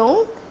too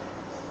young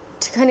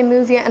to kind of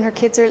move yet, and her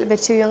kids are a little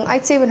bit too young.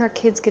 I'd say when her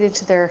kids get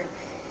into their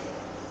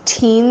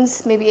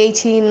teens, maybe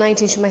 18,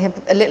 19, she might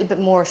have a little bit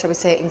more, shall we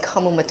say, in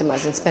common with them,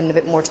 as in spend a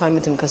bit more time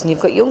with them, because when you've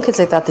got young kids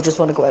like that, they just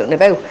want to go out and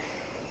about.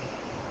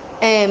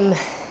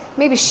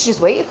 Maybe she just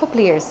wait a couple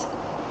of years,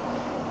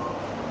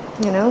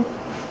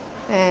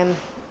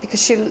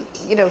 because she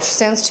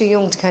sounds too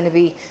young to kind of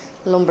be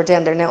lumbered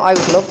down there. Now, I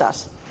would love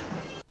that.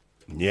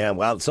 Yeah,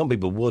 well, some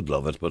people would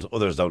love it, but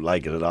others don't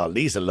like it at all.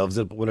 Lisa loves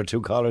it, but one or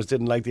two callers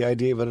didn't like the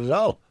idea of it at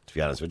all, to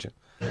be honest with you.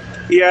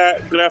 Yeah,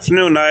 good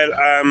afternoon, Niall.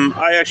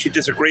 I actually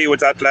disagree with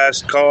that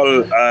last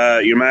call,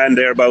 your man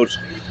there about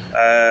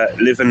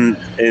living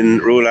in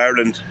rural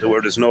Ireland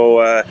where there's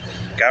no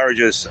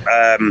garages.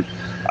 A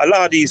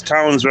lot of these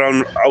towns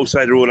around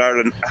outside rural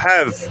Ireland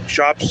have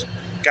shops,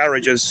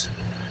 garages.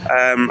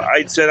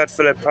 I'd say that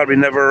fella probably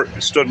never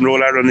stood in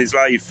rural Ireland in his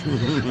life.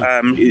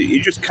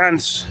 You just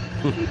can't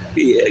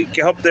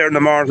get up there in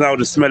the morning now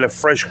to smell of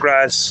fresh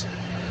grass,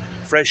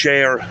 fresh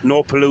air,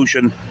 no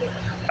pollution.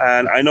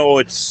 And I know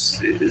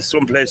it's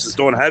some places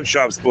don't have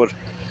shops, but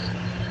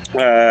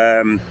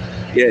the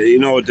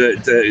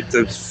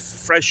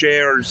fresh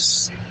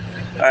airs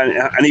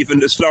and even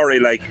the slurry,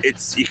 like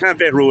you can't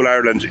beat rural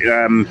Ireland.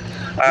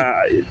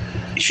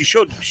 She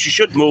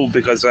should move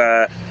because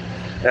you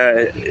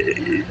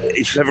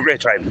should have a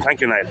great time.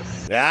 Thank you,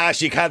 Niall.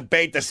 She can't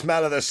beat the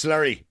smell of the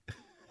slurry.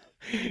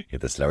 Yeah,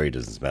 the slurry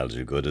doesn't smell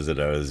too good, is it?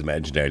 Or as I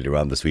mentioned earlier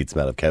on, the sweet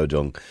smell of cow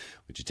dung,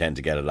 which you tend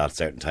to get a lot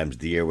certain times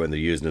of the year when they're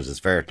using it as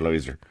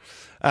fertiliser.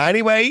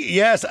 Anyway,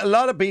 yes, a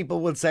lot of people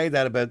would say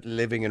that about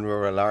living in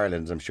rural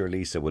Ireland. I'm sure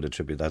Lisa would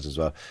attribute that as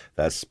well.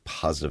 That's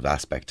positive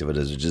aspect of it,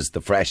 is just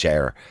the fresh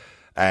air,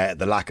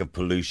 the lack of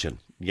pollution.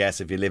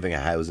 Yes, if you're living a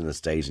housing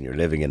estate and you're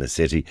living in a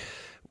city,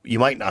 you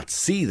might not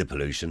see the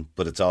pollution,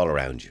 but it's all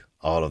around you,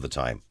 all of the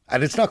time.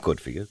 And it's not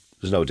good for you.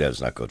 There's no doubt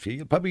it's not good for you.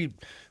 You probably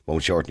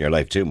won't shorten your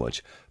life too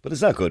much, but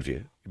it's not good for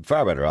you. You're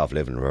far better off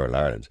living in rural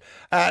Ireland.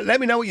 Let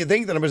me know what you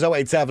think. The number's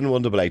 087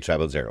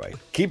 188 0008.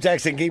 Keep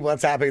texting, keep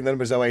WhatsApping. The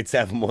number's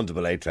 087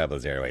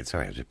 188 0008.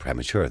 Sorry, I was a bit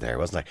premature there,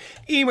 wasn't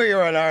I? Emer,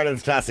 you're on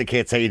Ireland's Classic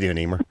Hits. How you doing,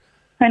 Emer?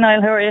 Hi,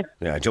 Niall. How are you?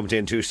 Yeah, I jumped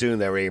in too soon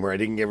there, Emer. I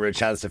didn't give her a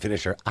chance to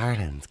finish her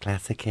Ireland's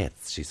Classic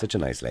Hits. She's such a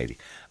nice lady.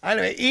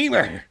 Anyway,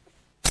 Emer.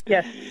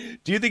 Yes.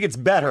 Do you think it's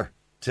better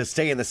to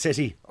stay in the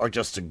city or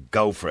just to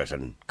go for it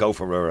and go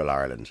for rural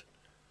Ireland?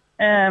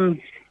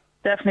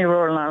 Definitely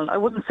rural Ireland. I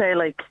wouldn't say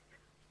out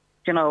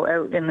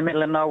in the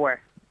middle of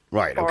nowhere.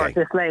 Right, okay. For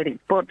this lady.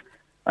 But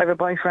I have a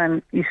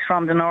boyfriend, he's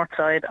from the north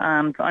side,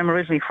 and I'm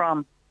originally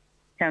from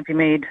County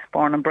Meath,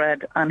 born and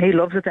bred, and he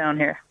loves it down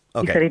here.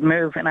 Okay. He said he'd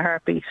move in a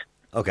heartbeat.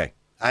 Okay.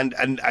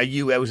 And are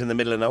you out in the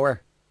middle of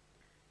nowhere?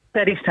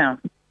 Bettystown.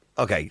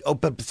 Okay. Oh,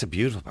 but it's a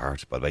beautiful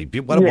part, by the way.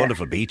 What a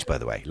wonderful beach, by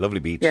the way. Lovely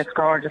beach. Yes,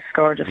 gorgeous,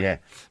 gorgeous. Yeah.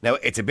 Now,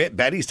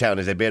 Bettystown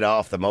is a bit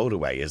off the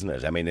motorway, isn't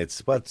it? I mean, it's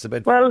about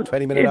 20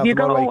 minutes off the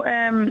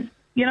motorway.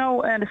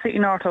 The City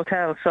North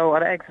Hotel, so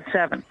at exit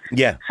 7.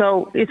 Yeah.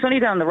 So it's only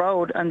down the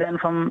road, and then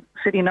from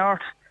City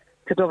North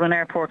to Dublin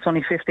Airport, it's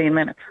only 15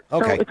 minutes.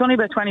 Okay. So it's only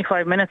about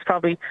 25 minutes,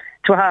 probably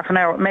to a half an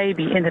hour,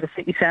 maybe, into the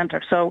city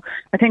centre. So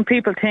I think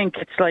people think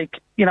it's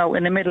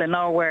in the middle of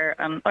nowhere,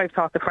 and I've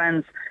talked to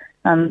friends,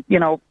 and,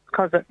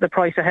 because of the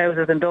price of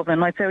houses in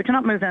Dublin, I'd say, would you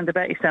not move down to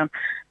Bettystown?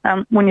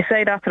 When you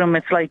say that to them,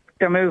 it's like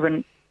they're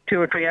moving 2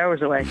 or 3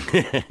 hours away.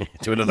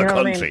 To another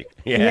country.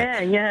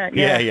 I mean?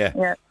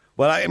 Yeah.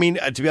 Well, I mean,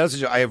 to be honest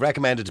with you, I have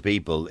recommended to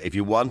people, if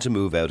you want to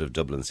move out of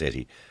Dublin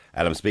City,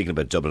 and I'm speaking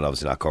about Dublin,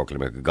 obviously not Cork,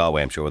 Limerick,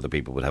 Galway, I'm sure other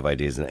people would have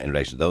ideas in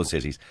relation to those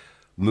cities,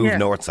 move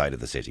north side of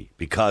the city.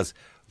 Because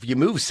if you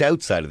move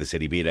south side of the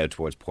city, be it out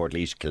towards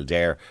Portlaoise,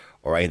 Kildare,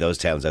 or any of those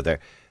towns out there,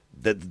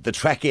 the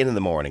trek in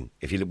the morning,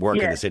 if you work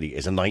in the city,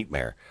 is a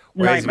nightmare.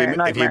 Whereas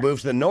if you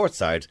move to the north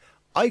side,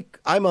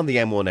 I'm on the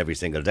M1 every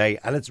single day,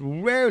 and it's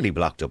rarely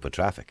blocked up with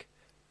traffic.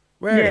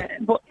 Rarely. Yeah,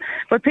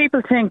 but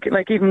people think,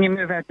 even you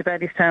move out to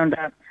Bettystown,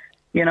 that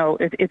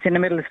it's in the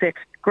middle of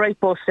sticks. Great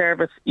bus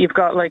service. You've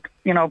got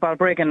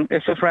Balbriggan,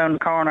 it's just round the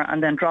corner,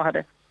 and then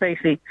Drogheda.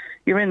 Basically,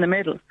 you're in the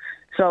middle.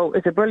 So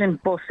it's a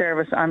brilliant bus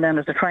service, and then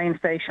there's a train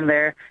station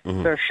there.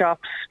 Mhm. There's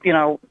shops,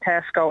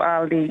 Tesco,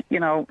 Aldi,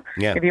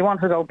 Yeah. if you want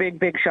to go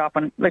big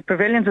shopping, like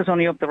Pavilions is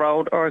only up the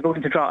road, or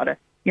going to Drogheda,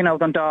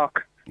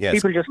 Dundalk. Yes.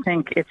 People just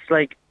think it's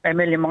like a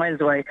million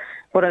miles away.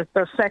 But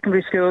there's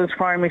secondary schools,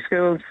 primary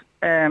schools.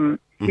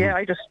 Yeah,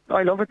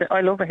 I love it. I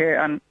love it here.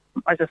 And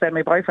as I said,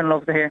 my boyfriend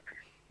loves it here.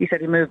 He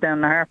said he moved down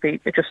in a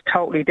heartbeat. It's just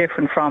totally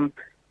different from,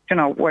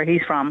 where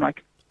he's from.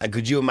 Like, And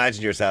could you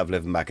imagine yourself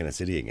living back in a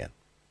city again?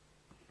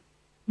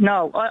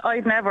 no,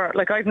 I've never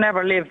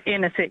lived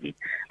in a city.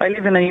 I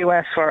lived in the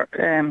US for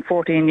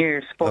 14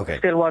 years, but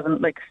still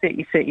wasn't like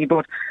city.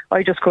 But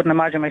I just couldn't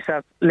imagine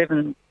myself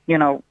living,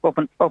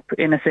 up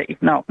in a city.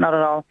 No, not at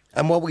all.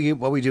 And what were you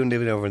doing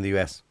living over in the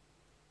US?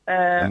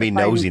 I'm being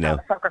nosy now.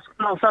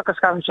 Soccer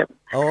scholarship.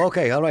 Oh,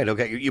 okay, all right,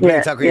 okay. You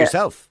played soccer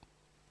yourself?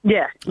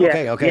 Yeah.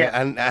 Okay.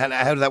 Yeah. And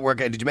how did that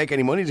work out? Did you make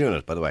any money doing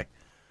it, by the way?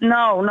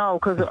 No,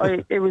 because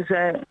it was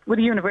with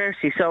a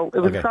university, so it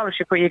was a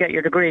scholarship where you get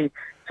your degree.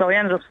 So I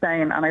ended up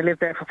staying, and I lived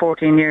there for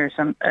 14 years,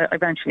 and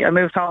eventually I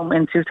moved home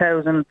in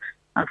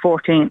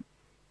 2014.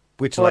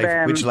 Which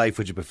life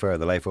would you prefer,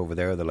 the life over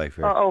there or the life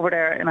here? Over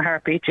there in a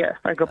heartbeat, yeah.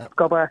 I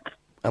go back.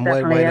 And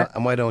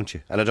why don't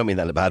you? And I don't mean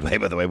that in a bad way,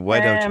 by the way, but why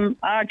don't you?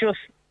 I just,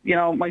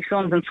 my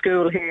son's in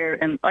school here,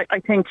 and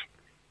I think,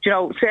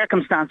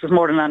 circumstances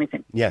more than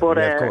anything. Yeah, but,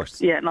 of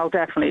course. Yeah, no,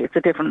 definitely. It's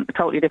a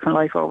totally different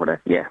life over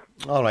there, yeah.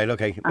 All right,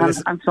 okay. Well,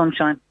 and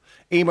sunshine.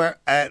 Emer,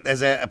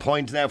 there's a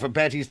point now for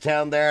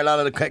Bettystown there. A lot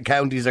of the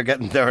counties are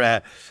getting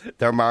their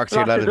marks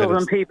here. Lots of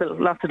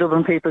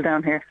Dublin people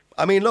down here.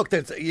 I mean, look,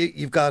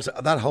 you've got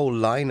that whole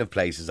line of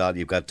places on.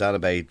 You've got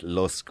Donabate,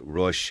 Lusk,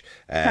 Rush,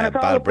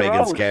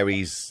 Balbriggan,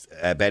 Skerries,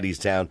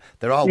 Bettystown.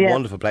 They're all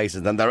wonderful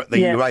places, and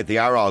you're right, they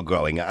are all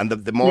growing. And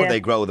the more they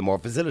grow, the more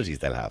facilities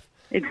they'll have.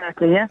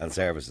 Exactly, yeah. And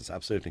services,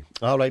 absolutely.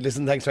 All right,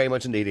 listen, thanks very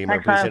much indeed, Emer.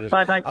 Thanks, appreciate it.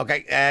 Bye.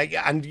 Okay,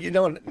 and you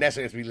don't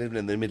necessarily have to be living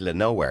in the middle of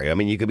nowhere. I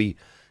mean, you could be,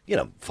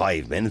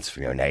 5 minutes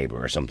from your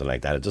neighbour or something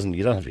like that.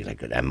 You don't have to be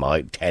like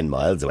 10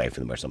 miles away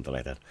from them or something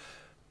like that.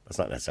 That's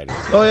not necessarily.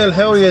 Noel,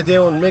 how are you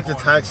doing? Make the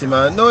taxi,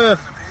 man. Noel,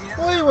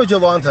 why would you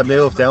want to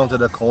move down to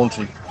the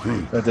country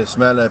with the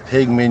smell of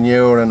pig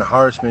manure and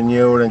horse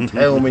manure and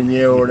cow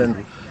manure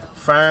and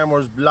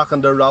farmers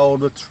blocking the road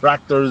with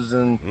tractors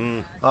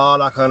and all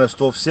that kind of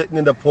stuff, sitting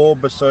in the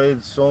pub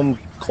beside some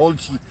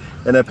culture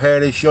in a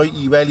pair of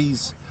shitey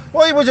wellies?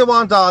 Why would you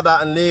want all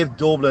that and leave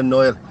Dublin,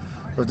 Noel,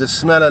 with the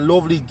smell of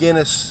lovely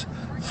Guinness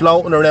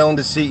floating around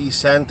the city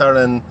centre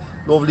and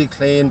lovely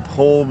clean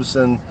pubs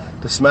and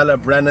the smell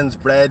of Brennan's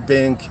bread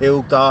being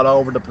cooked all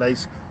over the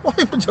place? Why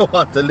would you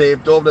want to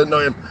leave Dublin,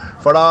 Noel,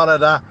 for all of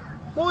that?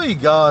 My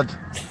God,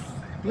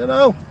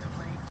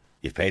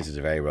 You've painted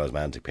a very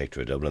romantic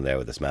picture of Dublin there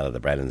with the smell of the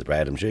Brennan's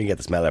bread. I'm sure you get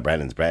the smell of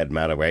Brennan's bread no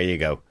matter where you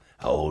go.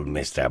 Old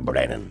Mr.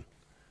 Brennan.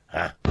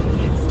 Huh?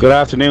 Good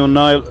afternoon,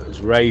 Niall.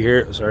 It's Ray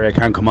here. Sorry I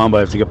can't come on, but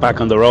I have to get back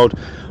on the road.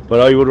 But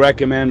I would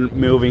recommend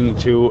moving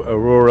to a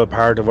rural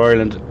part of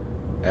Ireland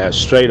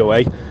straight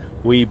away.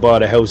 We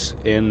bought a house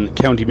in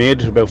County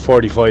Meath, about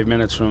 45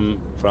 minutes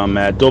from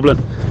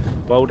Dublin.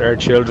 Both our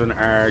children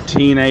are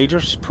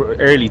teenagers,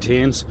 early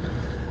teens,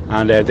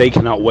 and they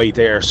cannot wait.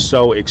 They are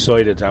so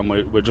excited, and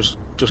we just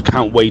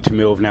can't wait to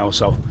move now.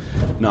 So,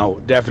 no,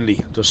 definitely,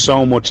 there's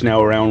so much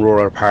now around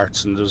rural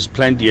parts, and there's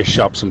plenty of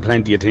shops and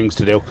plenty of things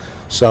to do.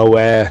 So,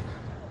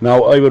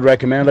 no, I would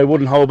recommend. I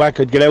wouldn't hold back.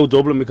 I'd get out of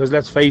Dublin because,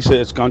 let's face it,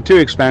 it's gone too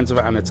expensive,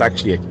 and it's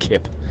actually a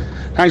kip.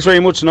 Thanks very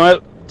much,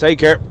 Niall. Take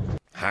care.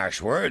 Harsh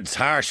words.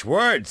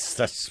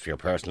 That's your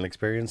personal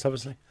experience,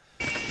 obviously.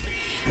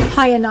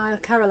 Hiya, Niall.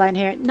 Caroline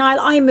here. Niall,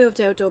 I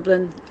moved out of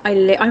Dublin.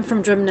 I'm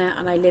from Drumna,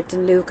 and I lived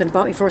in Lucan.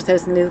 Bought my first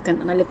house in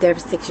Lucan, and I lived there for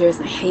 6 years,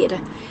 and I hated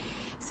it.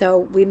 So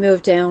we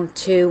moved down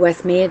to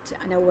Westmeath.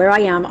 I know where I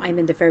am. I'm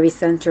in the very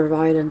centre of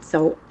Ireland,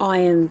 so I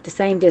am the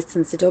same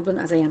distance to Dublin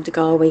as I am to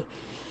Galway.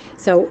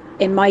 So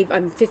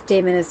I'm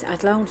 15 minutes at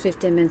Athlone,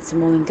 15 minutes to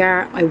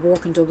Mullingar. I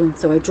work in Dublin,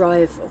 so I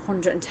drive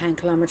 110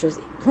 kilometres,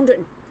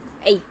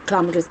 108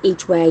 kilometres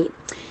each way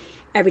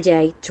every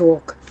day to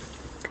work.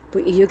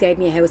 But if you gave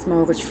me a house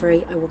mortgage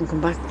free, I wouldn't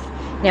come back.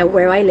 Now,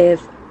 where I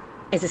live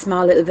is a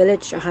small little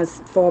village. It has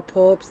 4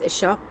 pubs, a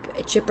shop,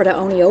 a chipper that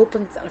only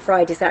opens on a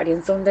Friday, Saturday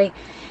and Sunday,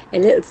 a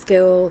little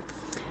school.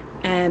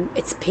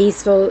 It's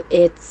peaceful.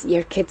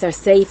 Your kids are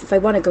safe. If I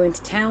want to go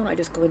into town, I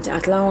just go into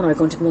Athlone or I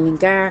go into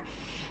Mullingar.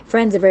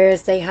 Friends of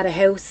ours, they had a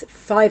house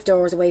 5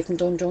 doors away from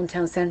Dundrum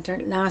Town Centre.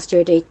 Last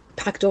year they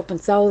packed up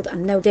and sold,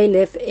 and now they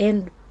live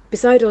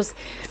beside us.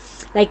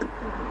 We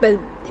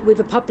have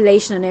a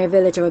population in our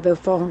village of about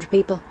 400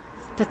 people.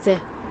 That's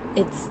it.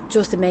 It's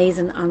just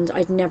amazing, and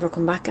I'd never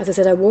come back. As I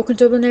said, I work in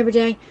Dublin every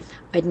day.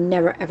 I'd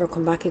never ever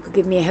come back. You could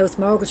give me a house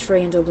mortgage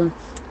free in Dublin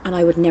and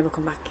I would never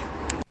come back.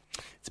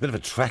 It's a bit of a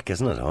trek,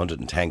 isn't it?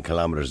 110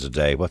 kilometres a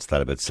day. What's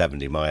that, about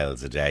 70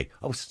 miles a day?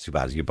 Oh, it's too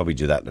bad. You'd probably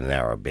do that in an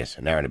hour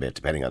and a bit,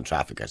 depending on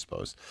traffic, I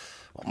suppose.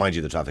 Well, mind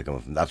you, the traffic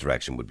coming from that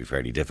direction would be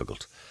fairly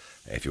difficult.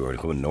 If you were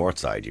coming north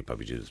side, you'd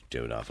probably just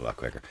do an awful lot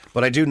quicker.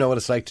 But I do know what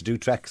it's like to do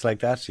treks like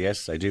that.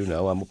 Yes, I do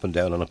know. I'm up and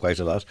down on it quite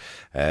a lot.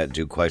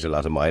 Do quite a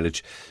lot of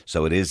mileage.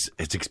 So it's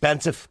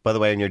expensive, by the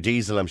way, on your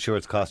diesel. I'm sure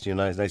it's costing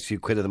you a nice few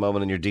quid at the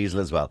moment on your diesel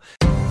as well.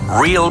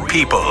 Real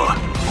people,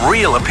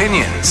 real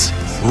opinions.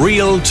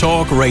 Real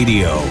Talk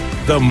Radio.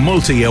 The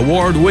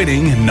multi-award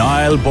winning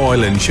Niall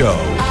Boylan Show.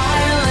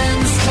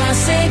 Ireland's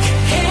classic